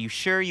 are you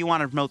sure you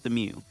want to promote the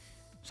Mew?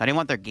 So I didn't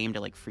want their game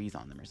to, like, freeze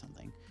on them or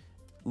something.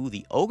 Ooh,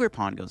 the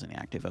Ogerpon goes in the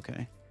active.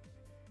 Okay.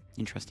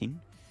 Interesting.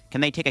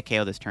 Can they take a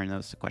KO this turn? That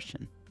was the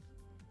question.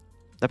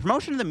 The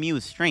promotion of the Mew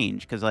is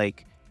strange, because,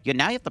 like,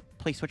 now you have to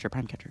play Switch or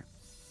Prime Catcher.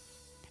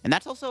 And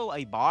that's also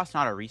a boss,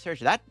 not a research.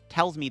 That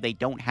tells me they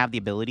don't have the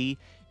ability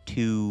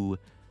to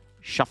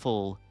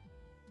shuffle.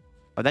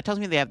 Or that tells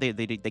me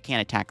they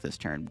can't attack this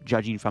turn,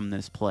 judging from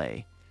this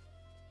play.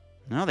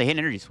 No, they hit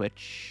Energy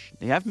Switch.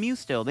 They have Mew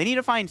still. They need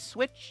to find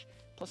Switch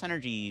plus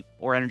Energy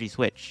or Energy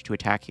Switch to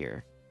attack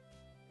here.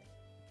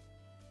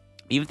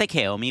 Even if they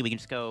KO me, we can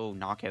just go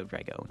knock out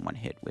Drago in one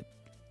hit with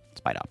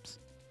Spidops.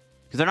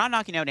 Because they're not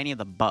knocking out any of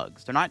the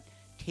bugs. They're not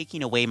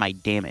taking away my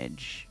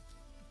damage.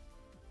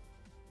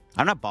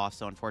 I'm not boss,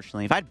 though,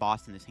 unfortunately. If I had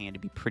boss in this hand,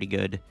 it'd be pretty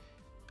good.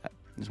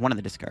 There's one in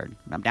the discard.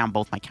 I'm down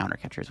both my counter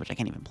catchers, which I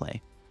can't even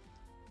play.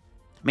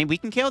 I mean, we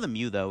can KO the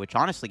Mew, though, which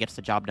honestly gets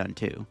the job done,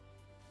 too.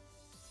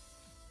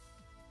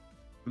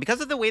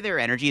 Because of the way their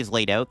energy is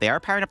laid out, they are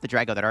powering up the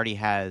Drago that already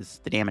has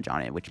the damage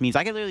on it, which means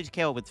I could literally just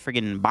KO it with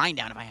friggin' Bind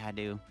Down if I had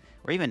to.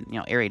 Or even, you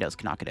know, Ariados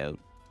could knock it out.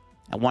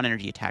 A one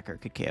energy attacker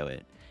could KO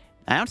it.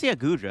 I don't see a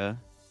Goodra.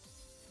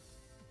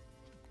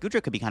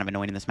 Goodra could be kind of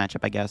annoying in this matchup,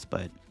 I guess,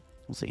 but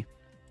we'll see.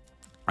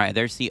 All right,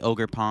 there's the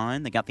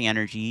Ogerpon. They got the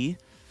energy.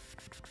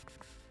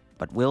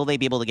 But will they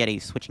be able to get a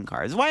switching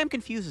card? This is why I'm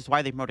confused as to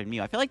why they promoted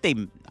Mew. I feel like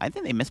I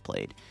think they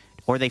misplayed.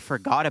 Or they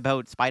forgot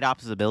about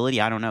Spidops' ability.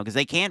 I don't know, because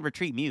they can't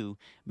retreat Mew.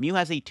 Mew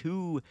has a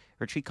 2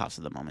 retreat cost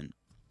at the moment.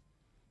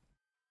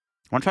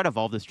 I want to try to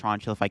evolve this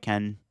Tarountula if I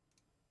can.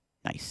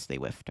 Nice, they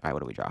whiffed. All right,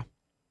 what do we draw?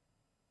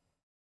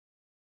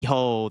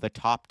 Yo, the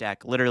top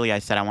deck. Literally, I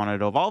said I wanted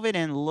to evolve it,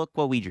 and look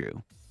what we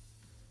drew.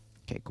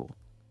 Okay, cool.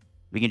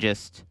 We can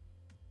just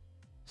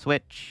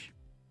switch.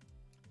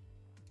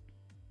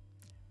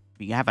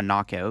 We have a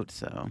knockout,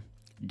 so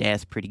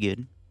that's pretty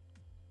good.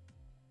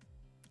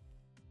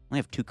 Only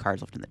have 2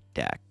 cards left in the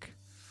deck.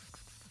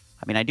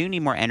 I mean, I do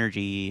need more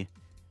energy,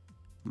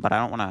 but I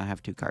don't want to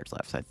have 2 cards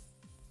left. So I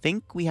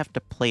think we have to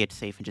play it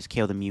safe and just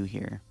KO the Mew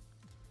here.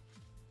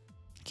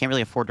 Can't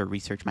really afford to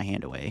research my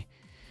hand away.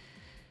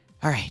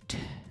 All right.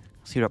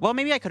 See what, well,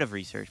 maybe I could have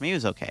researched. Maybe it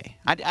was okay.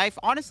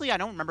 Honestly, I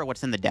don't remember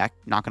what's in the deck.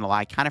 Not going to lie.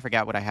 I kind of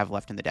forgot what I have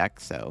left in the deck.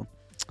 So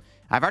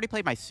I've already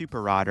played my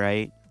Super Rod,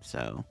 right?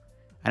 So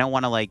I don't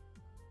want to, like,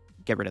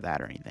 get rid of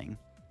that or anything.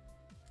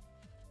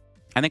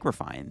 I think we're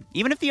fine.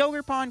 Even if the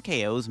Ogerpon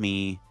KOs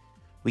me,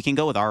 we can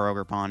go with our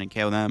Ogerpon and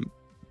KO them.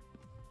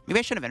 Maybe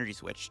I should have energy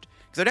switched.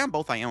 Because they're down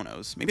both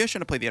Ionos. Maybe I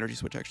should have played the energy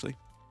switch, actually.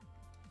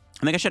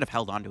 I think I should have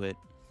held on to it.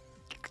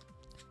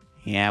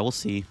 Yeah, we'll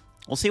see.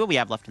 We'll see what we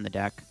have left in the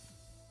deck.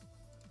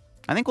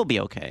 I think we'll be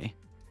okay.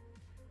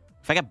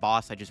 If I get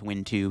boss, I just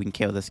win 2. We can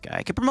KO this guy.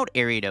 I could promote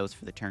Ariados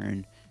for the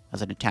turn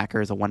as an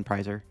attacker, as a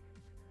 1-prizer.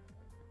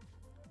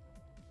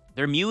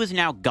 Their Mew is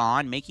now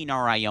gone, making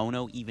our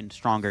Iono even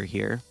stronger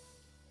here.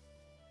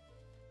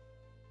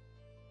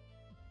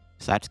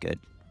 So that's good.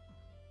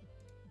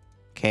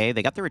 Okay,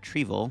 they got the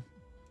retrieval.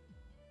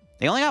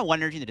 They only got 1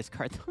 energy to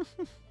discard.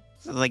 This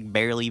is like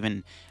barely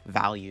even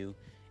value.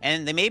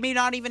 And they maybe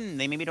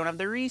don't have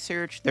the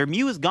research. Their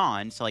Mew is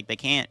gone, so like they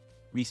can't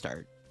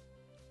restart.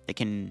 They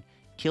can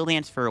kill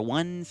dance for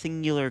 1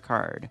 singular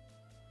card.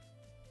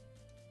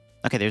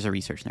 Okay, there's a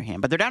research in their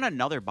hand. But they're down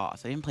another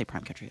boss. I didn't play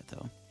Prime Catcher yet,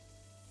 though.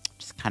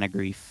 Just kind of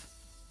grief.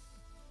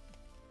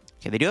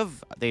 Okay,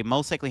 they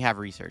most likely have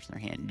research in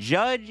their hand.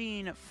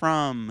 Judging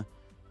from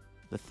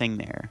the thing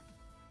there.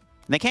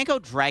 And they can't go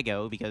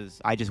Drago because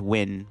I just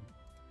win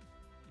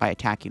by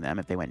attacking them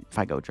if they go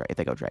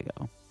Drago.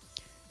 So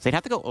they'd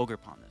have to go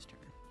Ogerpon this turn.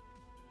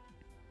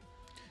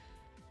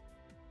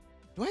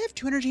 Do I have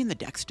 2 energy in the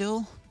deck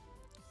still?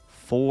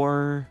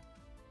 4,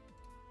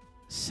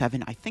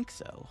 7, I think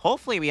so.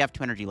 Hopefully we have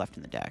 2 energy left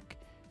in the deck.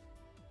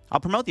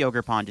 I'll promote the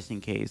Ogerpon just in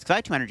case. Because I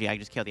have 2 energy, I can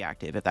just kill the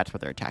active if that's what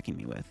they're attacking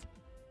me with.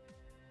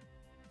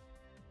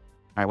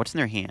 Alright, what's in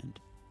their hand?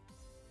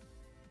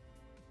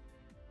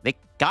 They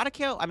Gotta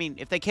kill. I mean,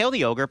 if they kill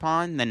the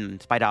Ogerpon, then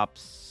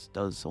Spidops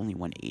does only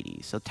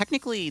 180. So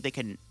technically, they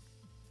can.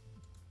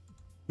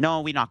 No,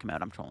 we knock him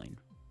out. I'm trolling.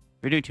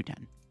 We're doing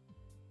 210.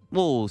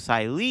 Whoa,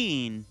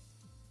 Silene.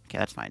 Okay,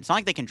 that's fine. It's not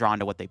like they can draw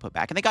into what they put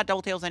back. And they got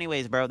double tails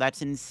anyways, bro.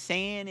 That's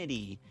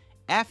insanity.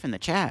 F in the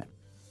chat.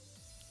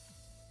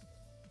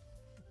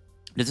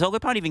 Does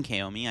Ogerpon even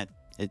KO me? I'm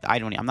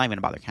not even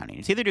gonna bother counting.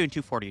 It's either doing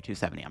 240 or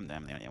 270.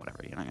 Whatever.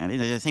 You know, I mean,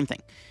 the same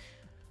thing.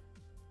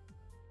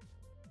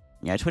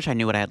 Yeah, I just wish I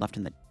knew what I had left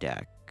in the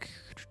deck.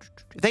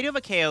 If they do have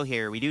a KO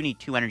here, we do need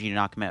 2 energy to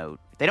knock him out.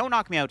 If they don't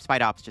knock me out,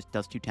 Spidops just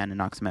does 210 and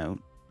knocks him out.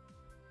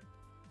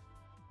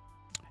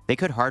 They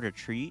could hard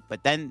retreat,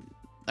 but then,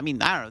 I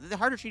mean, I don't know. The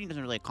hard retreating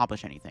doesn't really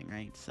accomplish anything,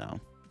 right? So,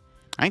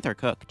 I think they're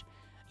cooked.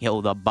 Yo,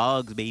 the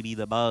bugs, baby,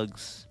 the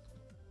bugs.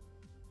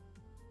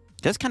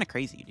 That's kind of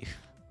crazy,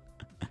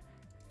 dude.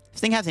 This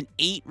thing has an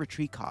 8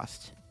 retreat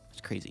cost. It's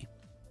crazy.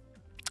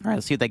 All right,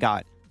 let's see what they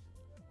got.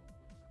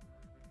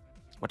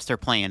 What's their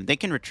plan? They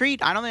can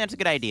retreat. I don't think that's a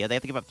good idea. They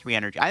have to give up 3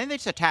 energy. I think they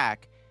just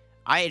attack.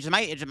 It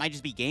might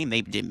just be game.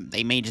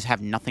 They may just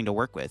have nothing to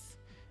work with.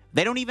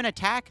 They don't even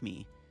attack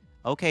me.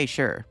 Okay,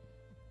 sure.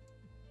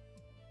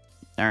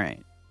 All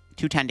right.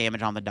 210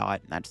 damage on the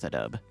dot. That's the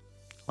dub.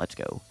 Let's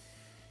go.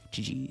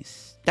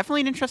 GG's.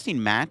 Definitely an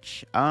interesting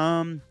match.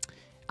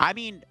 I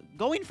mean,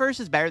 going first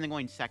is better than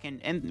going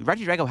second, and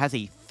Regidrago has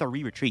a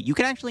 3 retreat. You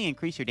can actually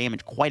increase your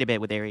damage quite a bit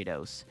with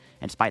Ariados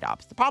and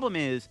Spidops. The problem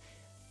is,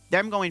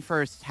 them going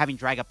first, having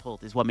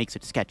Dragapult is what makes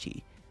it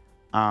sketchy.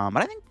 But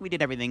I think we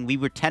did everything. We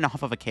were 10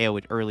 off of a KO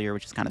earlier,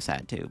 which is kind of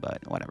sad too,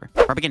 but whatever.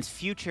 We're up against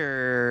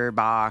Future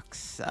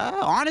Box.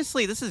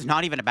 Honestly, this is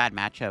not even a bad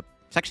matchup.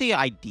 It's actually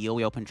ideal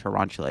we open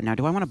Tarountula. Now,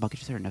 do I want to Bug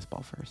Catching Set or Nest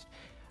Ball first?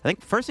 I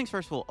think first things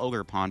first, we'll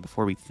Ogerpon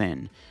before we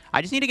thin.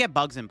 I just need to get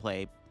bugs in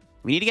play.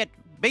 We need to get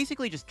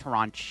basically just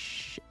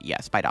Tarountula. Yeah,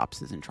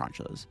 Spidops and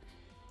Tarountulas.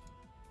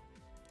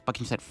 Bug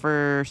Catching Set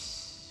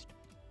first.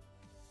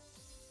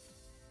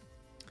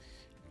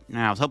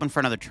 Now, I was hoping for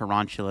another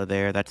Tarountula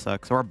there. That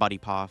sucks. Or a Buddy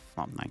Poff.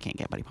 Well, I can't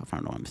get Buddy Poff. I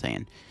don't know what I'm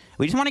saying.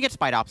 We just want to get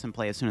Spidops in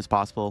play as soon as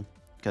possible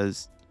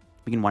because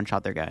we can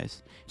one-shot their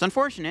guys. It's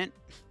unfortunate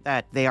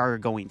that they are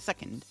going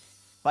second,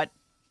 but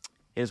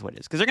it is what it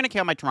is. Because they're going to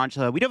kill my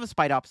Tarountula. We do have a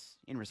Spidops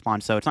in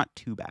response, so it's not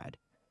too bad.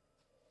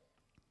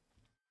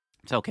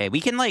 It's okay. We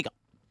can, like,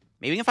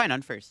 maybe we can find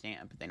Unfair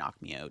Stamp if they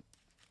knock me out.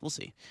 We'll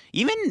see.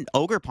 Even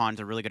Ogerpon's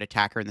a really good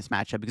attacker in this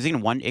matchup because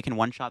it can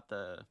one-shot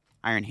the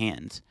Iron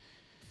Hands.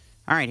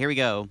 All right, here we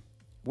go.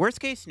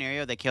 Worst case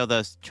scenario, they kill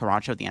the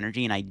Tarountula with the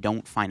energy, and I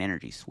don't find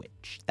Energy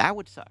Switch. That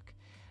would suck.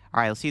 All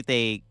right, let's see if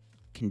they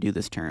can do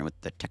this turn with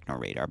the Techno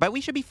Radar. But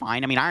we should be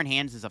fine. I mean, Iron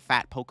Hands is a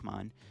fat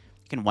Pokemon.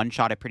 You can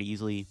one-shot it pretty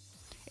easily.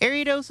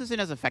 Ariados isn't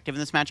as effective in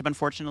this matchup,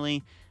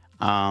 unfortunately.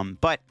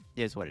 But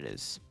it is what it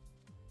is.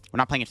 We're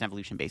not playing an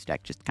evolution-based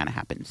deck. It just kind of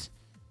happens.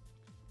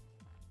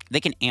 They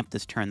can amp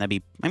this turn. That'd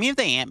be... I mean, if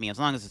they amp me, as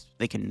long as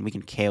we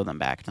can KO them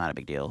back, it's not a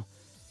big deal.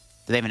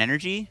 Do they have an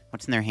energy?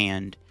 What's in their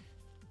hand?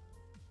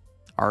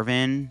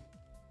 Arven.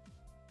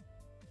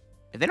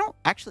 If they don't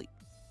actually...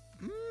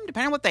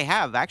 depending on what they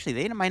have, actually,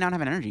 they might not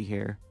have an energy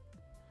here.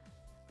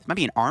 This might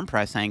be an arm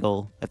press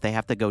angle if they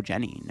have to go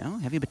Jenny. No?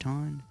 Heavy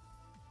Baton?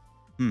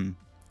 Do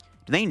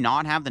they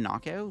not have the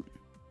knockout?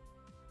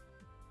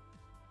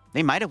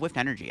 They might have whiffed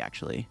energy,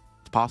 actually.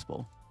 It's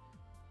possible.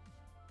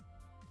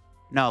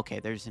 No, okay,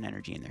 there's an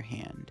energy in their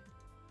hand.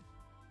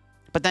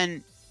 But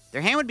then,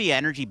 their hand would be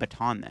Energy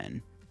Baton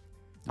then.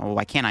 Oh,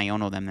 I can't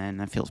Iono them then.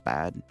 That feels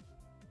bad.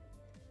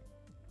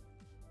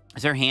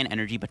 Is their hand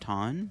Energy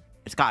Baton?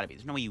 It's gotta be.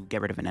 There's no way you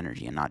get rid of an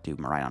energy and not do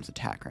Miraidon's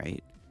attack,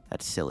 right?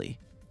 That's silly.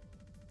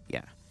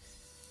 Yeah.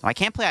 Oh, I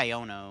can't play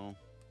Iono.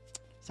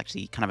 It's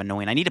actually kind of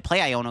annoying. I need to play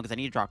Iono because I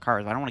need to draw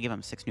cards. I don't want to give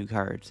them 6 new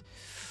cards.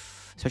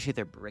 Especially if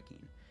they're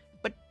bricking.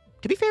 But,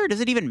 to be fair, does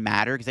it even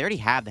matter? Because they already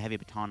have the Heavy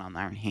Baton on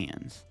Iron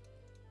Hands.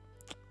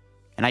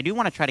 And I do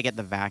want to try to get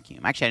the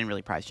Vacuum. Actually, I didn't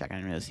really prize check. I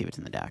didn't really see what's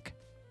in the deck.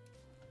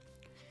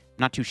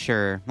 Not too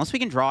sure. Unless we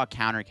can draw a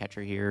counter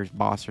catcher here.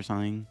 Boss or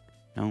something.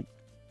 Nope.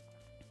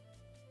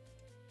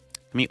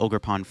 Let me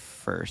Ogerpon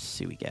first.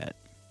 See what we get.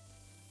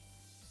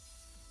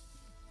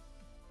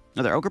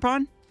 Another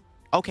Ogerpon?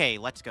 Okay,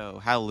 let's go.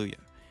 Hallelujah.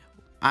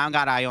 I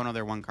got Iono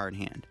their 1-card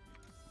hand.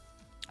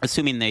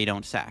 Assuming they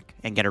don't sack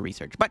and get a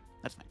research. But,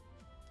 that's fine.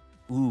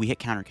 Ooh, we hit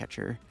counter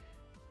catcher.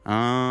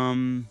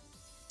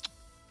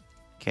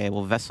 Okay,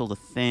 we'll Vessel to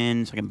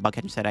Thin so I can Bug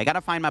Catching Set. I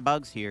gotta find my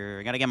bugs here.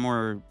 I gotta get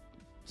more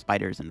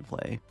spiders into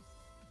play.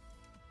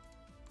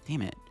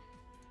 Damn it.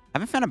 I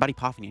haven't found a Buddy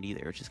Poffin yet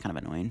either, which is kind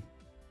of annoying.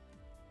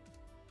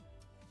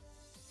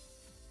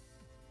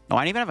 Oh,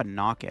 I didn't even have a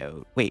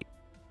knockout. Wait.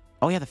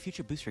 Oh, yeah, the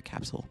Future Booster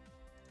Capsule.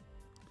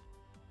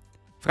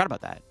 Forgot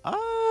about that.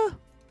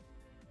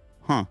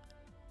 Huh.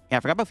 Yeah, I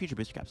forgot about Future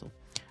Booster Capsule.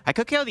 I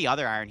could kill the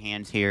other Iron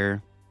Hands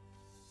here.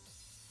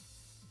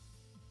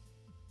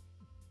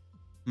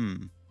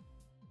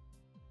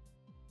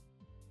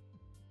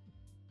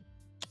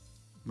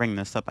 Bring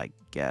this up, I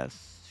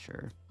guess.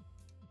 Sure.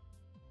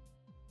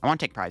 I want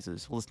to take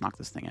prizes. We'll just knock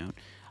this thing out.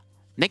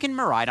 They can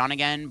Miraidon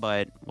again,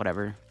 but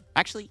whatever.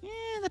 Actually,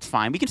 that's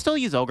fine. We can still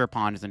use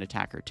Ogerpon as an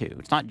attacker, too.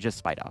 It's not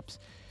just Spidops.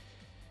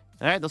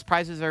 All right, those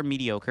prizes are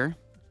mediocre.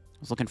 I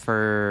was looking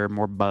for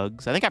more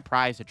bugs. I think I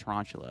prized a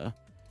Tarountula.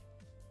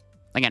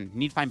 Again,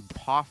 need to find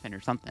Poffin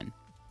or something.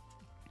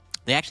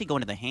 They actually go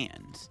into the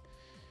hands.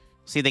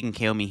 See if they can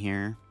KO me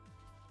here.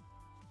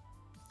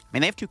 I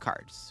mean, they have 2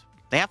 cards.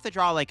 They have to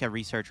draw, like, a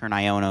Research or an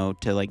Iono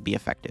to, like, be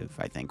effective,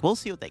 I think. We'll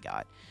see what they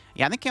got.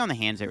 Yeah, I think KO in the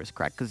hands there was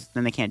correct, because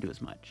then they can't do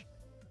as much.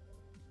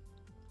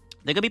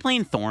 They could be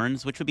playing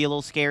Thorns, which would be a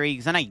little scary,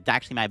 because then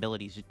actually my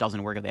abilities just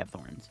doesn't work if they have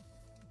Thorns.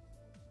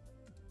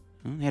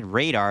 They had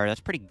Radar. That's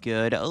pretty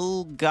good.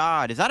 Oh,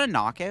 God. Is that a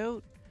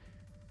knockout?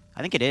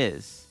 I think it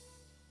is.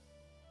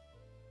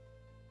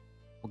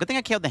 Well, good thing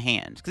I KO'd the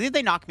hands. Because if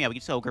they knock me out, we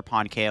get to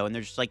Ogerpon KO, and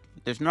there's, like,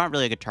 there's not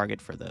really a good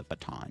target for the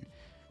baton.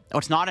 Oh,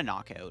 it's not a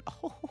knockout.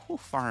 Oh,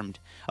 farmed.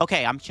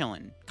 Okay, I'm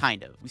chilling.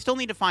 Kind of. We still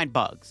need to find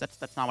bugs.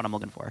 That's not what I'm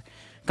looking for.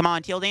 Come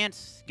on, Teal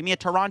Dance. Give me a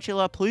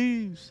Tarountula,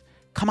 please.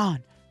 Come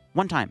on.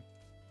 One time.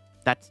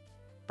 That's...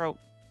 Bro.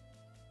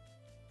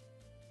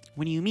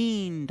 What do you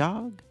mean,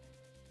 dog?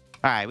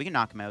 Alright, we can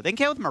knock him out. They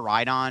can KO with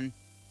Miraidon,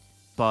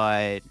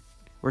 but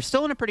we're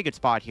still in a pretty good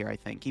spot here, I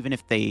think, even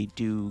if they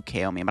do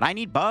KO me. But I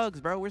need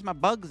bugs, bro. Where's my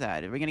bugs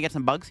at? Are we going to get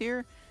some bugs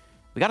here?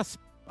 We got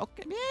a...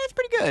 Okay, yeah, it's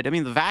pretty good. I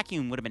mean, the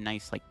vacuum would have been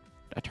nice, like,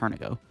 a turn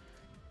ago.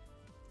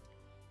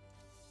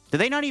 Did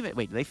they not even...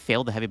 Wait, did they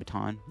fail the heavy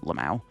baton?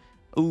 Lamau.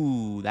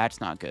 Ooh,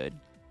 that's not good.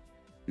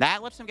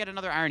 That lets them get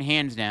another Iron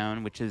Hands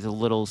down, which is a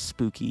little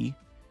spooky.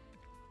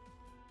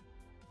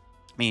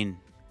 I mean,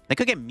 they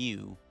could get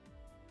Mew.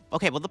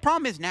 Okay, well, the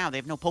problem is now they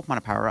have no Pokemon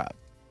to power up.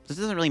 This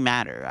doesn't really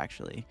matter,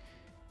 actually.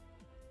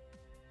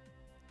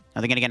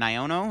 Are they going to get an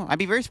Iono? I'd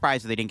be very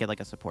surprised if they didn't get, like,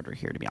 a supporter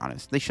here, to be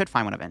honest. They should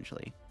find one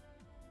eventually.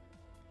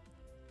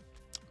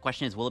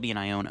 Question is, will it be an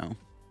Iono?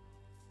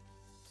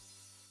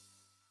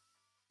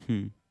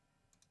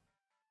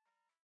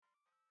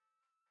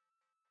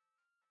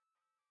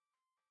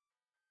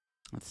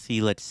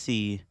 Let's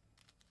see.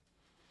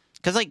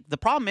 Because, like, the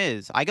problem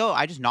is, I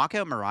just knock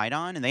out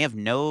Miraidon, and they have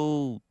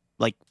no,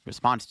 like,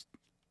 response.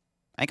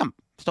 I think I'm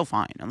still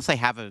fine, unless they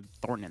have a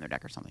Thornton in their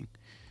deck or something.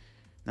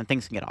 Then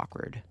things can get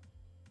awkward.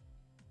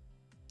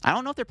 I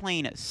don't know if they're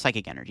playing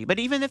Psychic Energy, but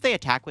even if they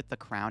attack with the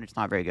Crown, it's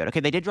not very good. Okay,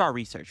 they did draw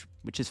Research,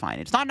 which is fine.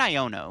 It's not an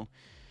Iono.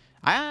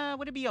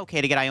 Would it be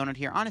okay to get Iono'd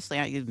here? Honestly,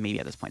 maybe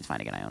at this point it's fine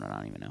to get Iono'd. I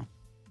don't even know.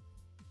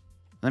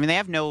 I mean, they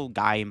have no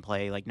guy in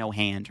play, like, no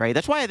hands, right?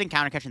 That's why I think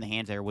counter-catching the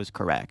hands there was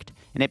correct.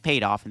 And it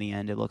paid off in the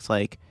end, it looks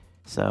like.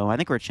 So, I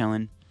think we're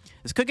chilling.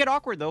 This could get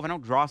awkward, though, if I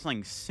don't draw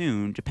something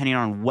soon, depending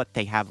on what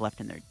they have left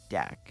in their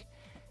deck.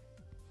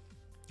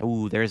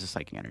 Ooh, there is a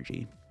Psychic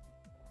Energy.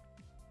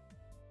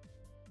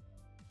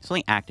 It's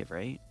only active,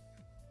 right?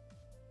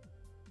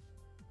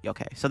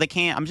 Okay, so they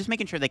can't... I'm just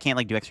making sure they can't,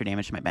 like, do extra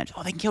damage to my bench.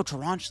 Oh, they can kill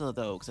Tarountula,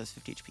 though, because that's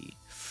 50 HP.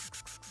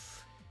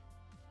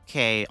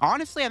 Okay,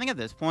 honestly, I think at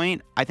this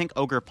point, I think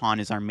Ogerpon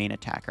is our main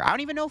attacker. I don't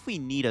even know if we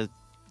need a...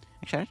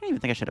 Actually, I don't even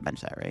think I should have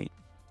benched that, right?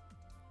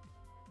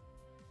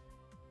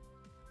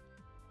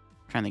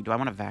 I'm trying to think, do I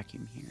want to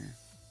vacuum here?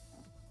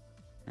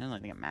 I don't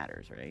really think it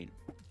matters, right?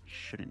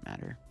 Shouldn't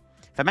matter.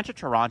 If I bench a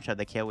Tarountula,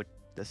 they kill with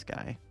this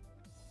guy.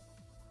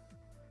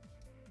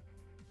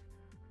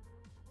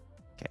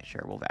 Okay,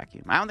 sure, we'll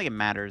vacuum. I don't think it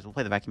matters. We'll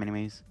play the vacuum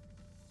anyways.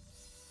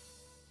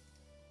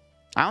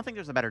 I don't think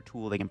there's a better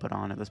tool they can put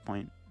on at this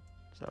point.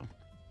 So,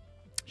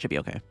 should be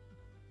okay.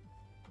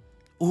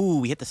 Ooh,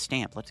 we hit the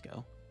stamp. Let's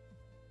go.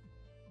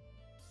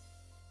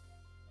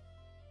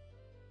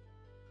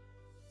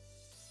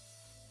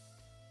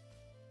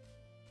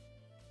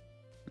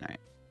 Alright.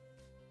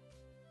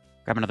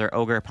 Grab another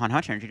Ogerpon. How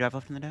much energy do I have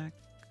left in the deck?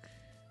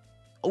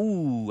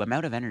 Ooh, I'm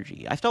out of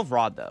energy. I still have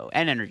Rod, though.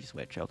 And Energy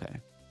Switch.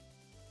 Okay.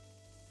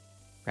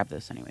 Grab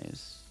this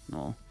anyways.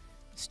 We'll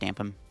stamp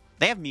him.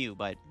 They have Mew,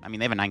 but, I mean,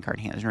 they have a 9-card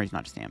hand. There's no reason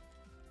not to stamp.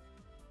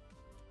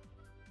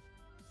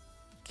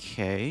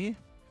 Okay.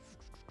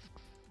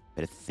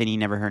 Bit of Thinny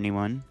never hurt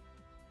anyone.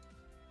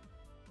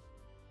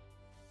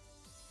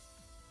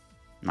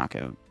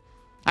 Knockout.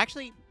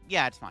 Actually,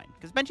 yeah, it's fine.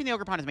 Because benching the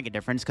Ogerpon doesn't make a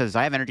difference, because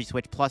I have Energy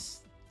Switch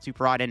plus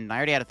Super Rod, and I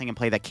already had a thing in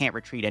play that can't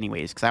retreat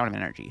anyways, because I don't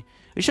have energy.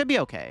 It should be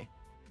okay.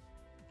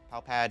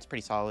 Pal Pad's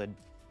pretty solid.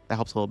 That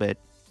helps a little bit.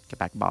 Get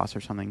back boss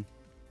or something.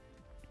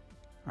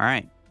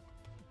 Alright.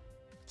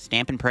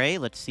 Stamp and Pray.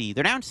 Let's see.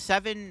 They're down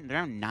 7. They're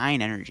down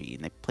 9 energy.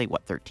 And they play,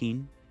 what,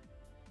 13?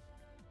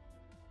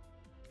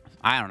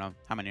 I don't know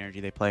how much energy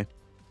they play.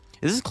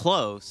 This is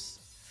close.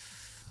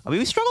 I mean,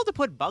 we struggled to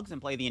put bugs in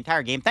play the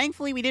entire game.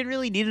 Thankfully, we didn't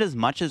really need it as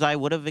much as I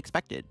would have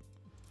expected.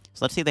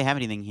 So let's see if they have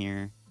anything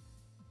here.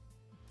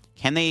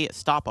 Can they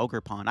stop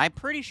Ogerpon? I'm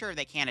pretty sure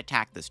they can't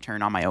attack this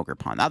turn on my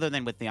Ogerpon, other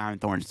than with the Iron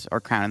Thorns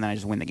or Crown, and then I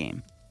just win the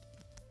game.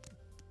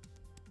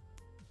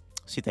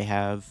 See if they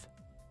have...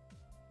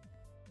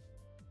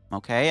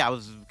 Okay, I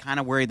was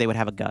kind of worried they would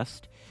have a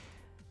Gust,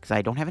 because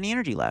I don't have any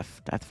energy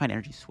left. I have to find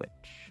Energy Switch.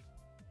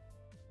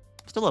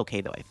 Still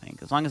okay, though, I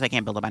think. As long as I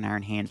can't build up an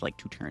Iron Hand for like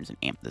 2 turns and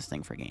amp this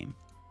thing for a game.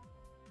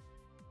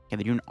 Okay,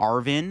 they're doing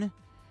Arvin.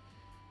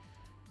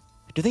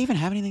 Do they even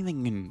have anything they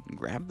can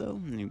grab, though?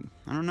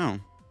 I don't know.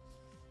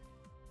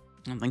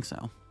 I don't think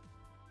so.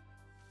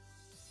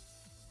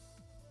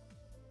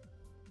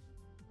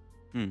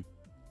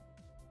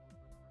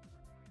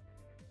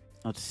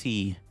 Let's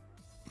see.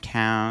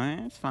 Town,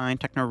 it's fine.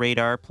 Techno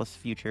Radar plus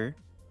Future.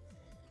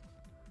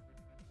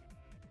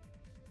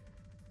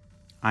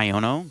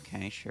 Iono,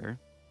 okay, sure.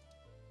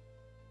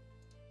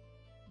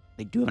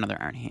 They do have another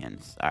Iron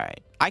Hands. All right.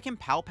 I can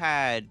Pal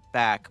Pad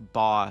back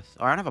Boss.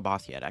 Or I don't have a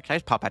Boss yet, actually. I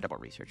just Pal Pad double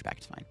Research back.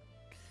 It's fine.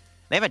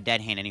 They have a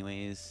dead hand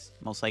anyways,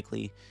 most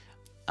likely.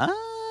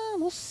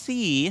 We'll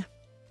see.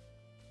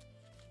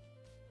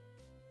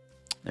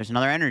 There's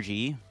another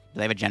energy. Do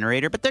they have a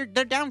generator? But they're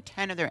down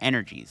 10 of their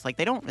energies. Like,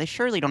 they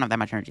surely don't have that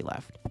much energy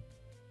left.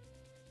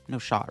 No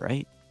shot,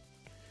 right?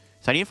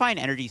 So I need to find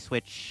Energy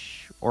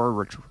Switch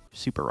or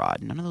Super Rod.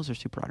 None of those are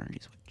Super Rod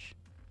Energy Switch.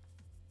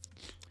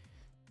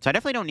 So I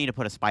definitely don't need to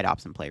put a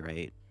Spidops in play,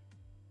 right?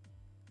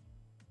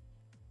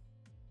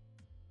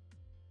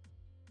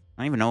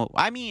 I don't even know.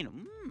 I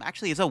mean,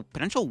 actually, is a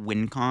potential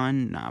win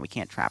con? Nah, we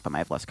can't trap him. I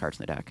have less cards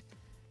in the deck.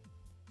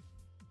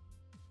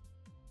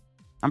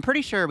 I'm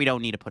pretty sure we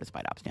don't need to put a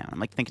Spidops down. I'm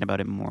like thinking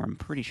about it more. I'm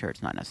pretty sure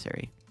it's not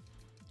necessary.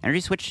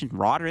 Energy Switch and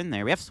Rod are in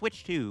there. We have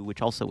Switch too,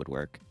 which also would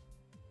work.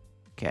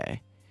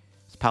 Okay.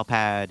 It's Pal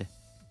Pad.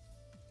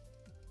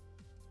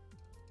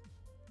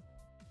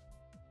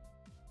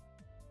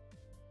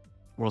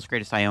 World's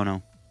Greatest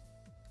Iono.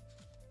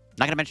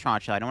 Not gonna bench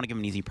Tarountula. I don't want to give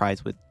him an easy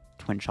prize with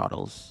Twin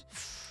Shottles.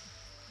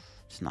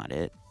 It's not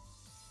it.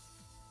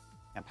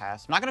 Can't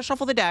pass. I'm not gonna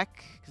shuffle the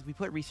deck because we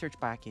put Research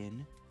back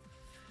in.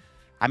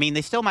 I mean,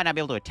 they still might not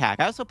be able to attack.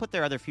 I also put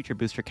their other future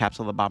booster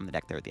capsule at the bottom of the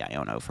deck there with the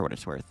Iono for what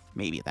it's worth.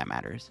 Maybe if that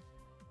matters.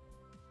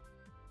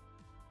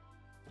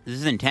 This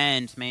is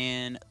intense,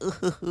 man.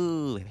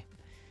 Ooh.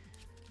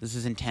 This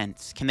is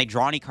intense. Can they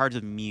draw any cards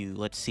with Mew?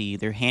 Let's see.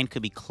 Their hand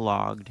could be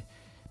clogged.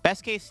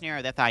 Best case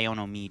scenario, that's the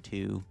Iono Me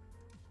too.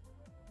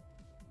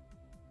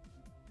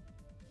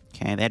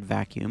 Okay, they had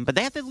Vacuum. But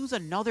they have to lose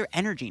another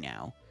energy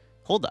now.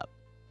 Hold up.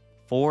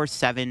 4,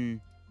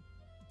 7,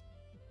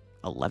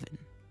 11.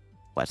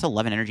 Well, that's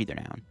 11 energy they're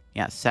down.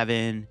 Yeah,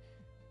 7,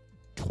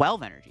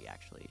 12 energy,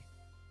 actually.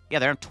 Yeah,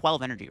 they're on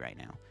 12 energy right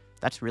now.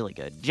 That's really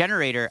good.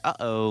 Generator,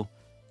 uh-oh.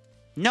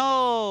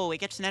 No, it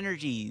gets an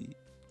energy.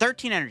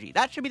 13 energy.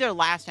 That should be their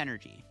last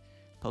energy.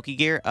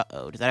 Pokegear,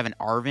 uh-oh. Does that have an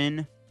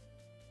Arvin?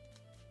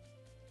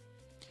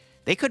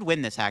 They could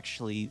win this,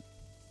 actually.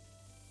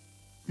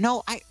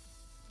 No, can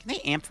they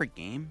amp for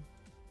game?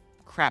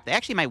 Crap, they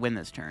actually might win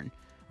this turn.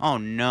 Oh,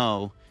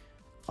 no.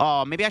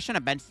 Oh, maybe I shouldn't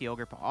have benched the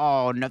Ogerpon.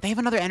 Oh, no. They have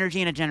another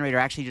energy and a generator.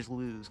 Actually just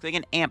lose. They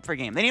can amp for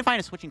game. They need to find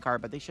a switching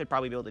card, but they should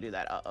probably be able to do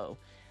that. Uh-oh.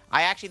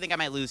 I actually think I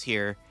might lose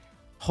here.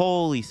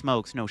 Holy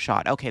smokes. No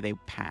shot. Okay, they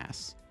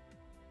pass.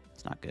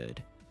 It's not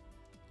good.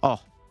 Oh,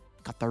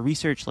 got the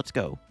Research. Let's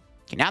go.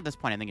 Okay, now at this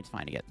point, I think it's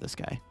fine to get this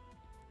guy.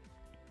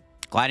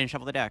 Glad I didn't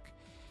shuffle the deck.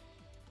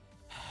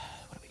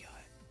 What do we got?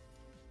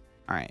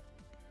 All right.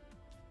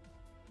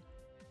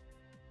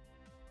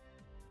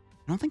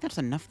 I don't think that's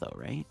enough, though,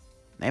 right?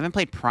 They haven't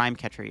played Prime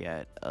Catcher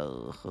yet.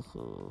 Oh.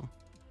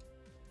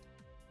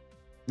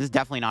 This is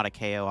definitely not a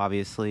KO,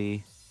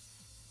 obviously.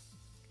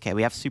 Okay,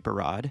 we have Super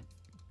Rod.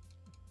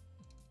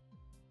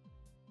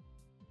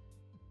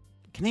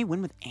 Can they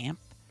win with Amp?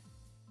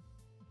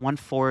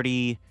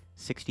 140,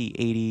 60,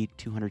 80,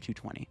 200,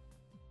 220.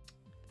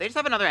 They just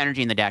have another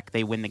energy in the deck.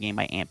 They win the game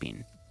by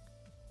amping.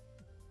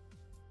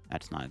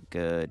 That's not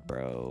good,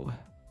 bro.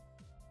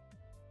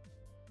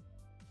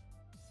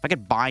 If I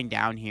could bind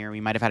down here,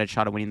 we might have had a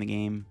shot at winning the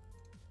game.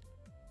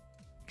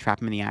 Trap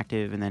him in the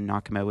active and then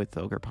knock him out with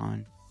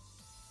Ogerpon.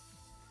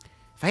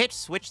 If I hit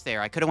Switch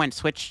there, I could have went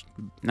Switch,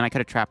 and then I could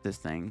have trapped this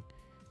thing.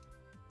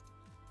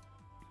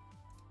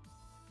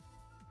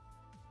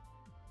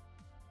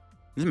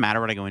 Doesn't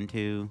matter what I go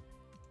into.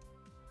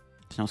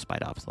 There's no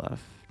Spidops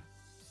left.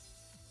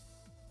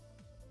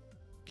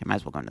 Okay, might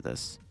as well go into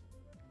this.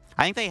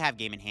 I think they have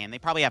game in hand. They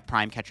probably have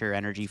Prime Catcher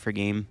energy for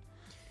game.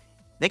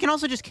 They can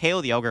also just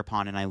KO the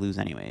Ogerpon and I lose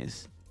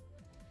anyways.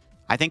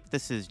 I think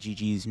this is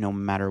GG's no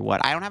matter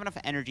what. I don't have enough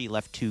energy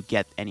left to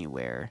get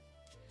anywhere.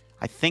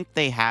 I think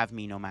they have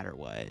me no matter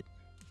what.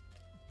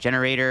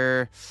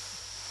 Generator.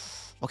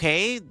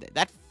 Okay,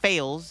 that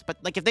fails. But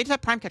like if they just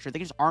have Prime Catcher, they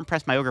can just arm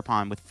press my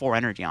Ogerpon with 4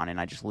 energy on it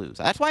and I just lose.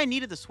 That's why I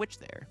needed the switch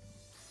there.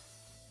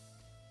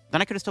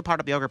 Then I could have still powered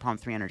up the Ogerpon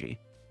with 3 energy.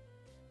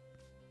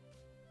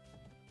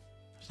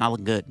 It's not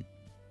looking good.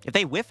 If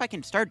they whiff, I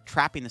can start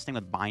trapping this thing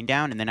with Bind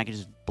Down, and then I can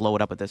just blow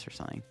it up with this or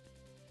something.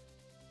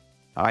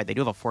 Alright, they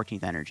do have a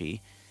 14th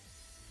energy.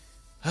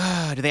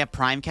 Do they have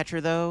Prime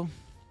Catcher, though?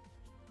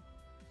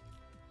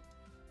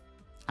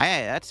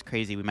 That's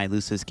crazy. We might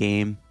lose this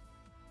game.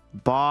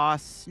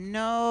 Boss,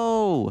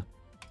 no!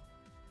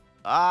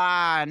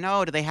 Ah,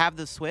 no. Do they have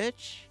the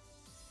switch?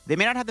 They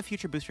may not have the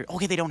future booster.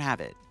 Okay, they don't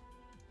have it.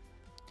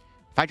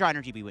 If I draw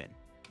energy, we win.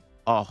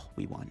 Oh,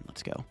 we won.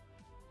 Let's go.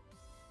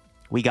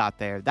 We got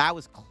there. That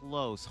was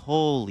close.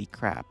 Holy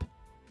crap.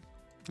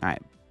 All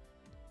right.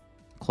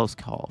 Close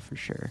call for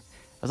sure.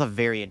 That was a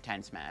very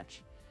intense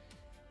match.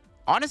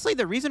 Honestly,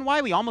 the reason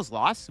why we almost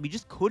lost, we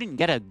just couldn't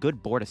get a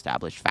good board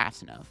established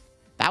fast enough.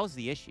 That was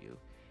the issue.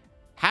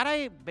 Had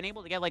I been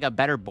able to get like a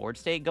better board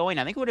state going,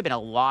 I think it would have been a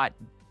lot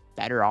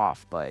better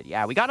off. But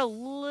yeah, we got a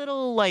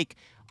little like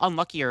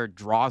unlucky. Our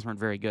draws weren't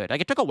very good.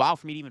 Like it took a while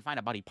for me to even find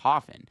a Buddy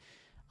Poffin.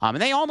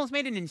 And they almost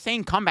made an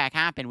insane comeback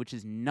happen, which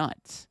is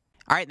nuts.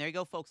 All right, there you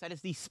go, folks. That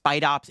is the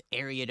Spidops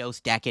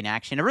Ariados deck in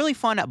action. A really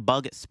fun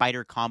bug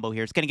spider combo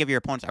here. It's going to give your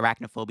opponents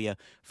arachnophobia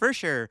for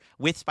sure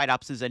with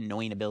Spidops'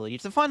 annoying ability.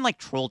 It's a fun, like,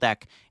 troll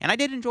deck, and I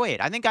did enjoy it.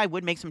 I think I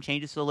would make some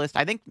changes to the list.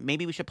 I think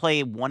maybe we should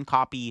play one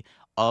copy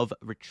of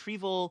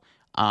Retrieval,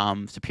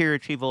 Superior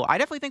Retrieval. I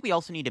definitely think we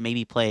also need to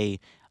maybe play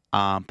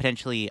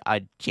potentially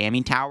a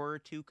Jamming Tower or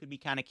two could be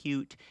kind of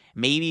cute.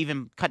 Maybe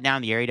even cut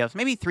down the Ariados.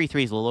 Maybe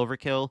 3/3 is a little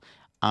overkill.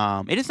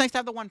 It is nice to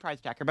have the one prize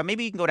attacker, but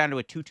maybe you can go down to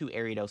a 2/2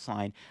 Ariados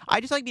line.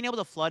 I just like being able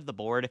to flood the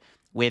board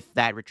with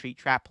that retreat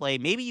trap play.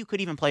 Maybe you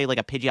could even play like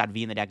a Pidgeot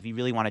V in the deck if you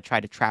really want to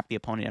try to trap the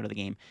opponent out of the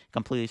game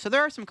completely. So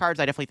there are some cards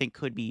I definitely think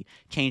could be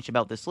changed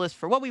about this list.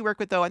 For what we work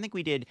with, though, I think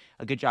we did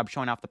a good job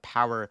showing off the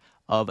power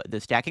of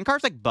this deck. And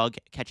cards like Bug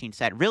Catching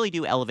Set really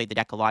do elevate the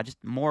deck a lot.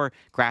 Just more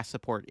grass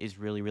support is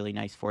really, really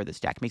nice for this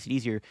deck. Makes it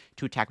easier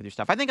to attack with your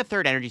stuff. I think a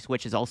third Energy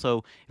Switch is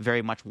also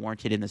very much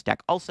warranted in this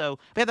deck also.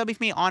 But yeah, that'll be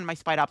for me on my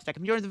Spidops deck.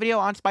 If you enjoyed the video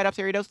on Spidops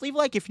Ariados, leave a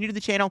like if you're new to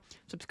the channel.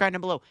 Subscribe down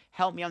below.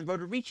 Help me on the road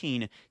to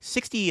reaching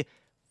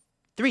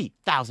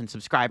 63,000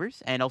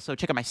 subscribers. And also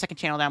check out my second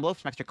channel down below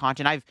for some extra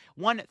content. I've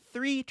won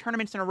 3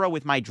 tournaments in a row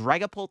with my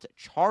Dragapult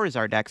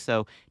Charizard deck.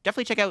 So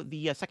definitely check out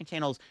the second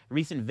channel's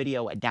recent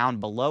video down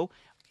below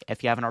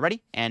if you haven't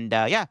already. And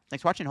yeah,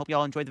 thanks for watching. Hope you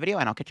all enjoyed the video,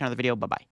 and I'll catch you on another video. Bye-bye.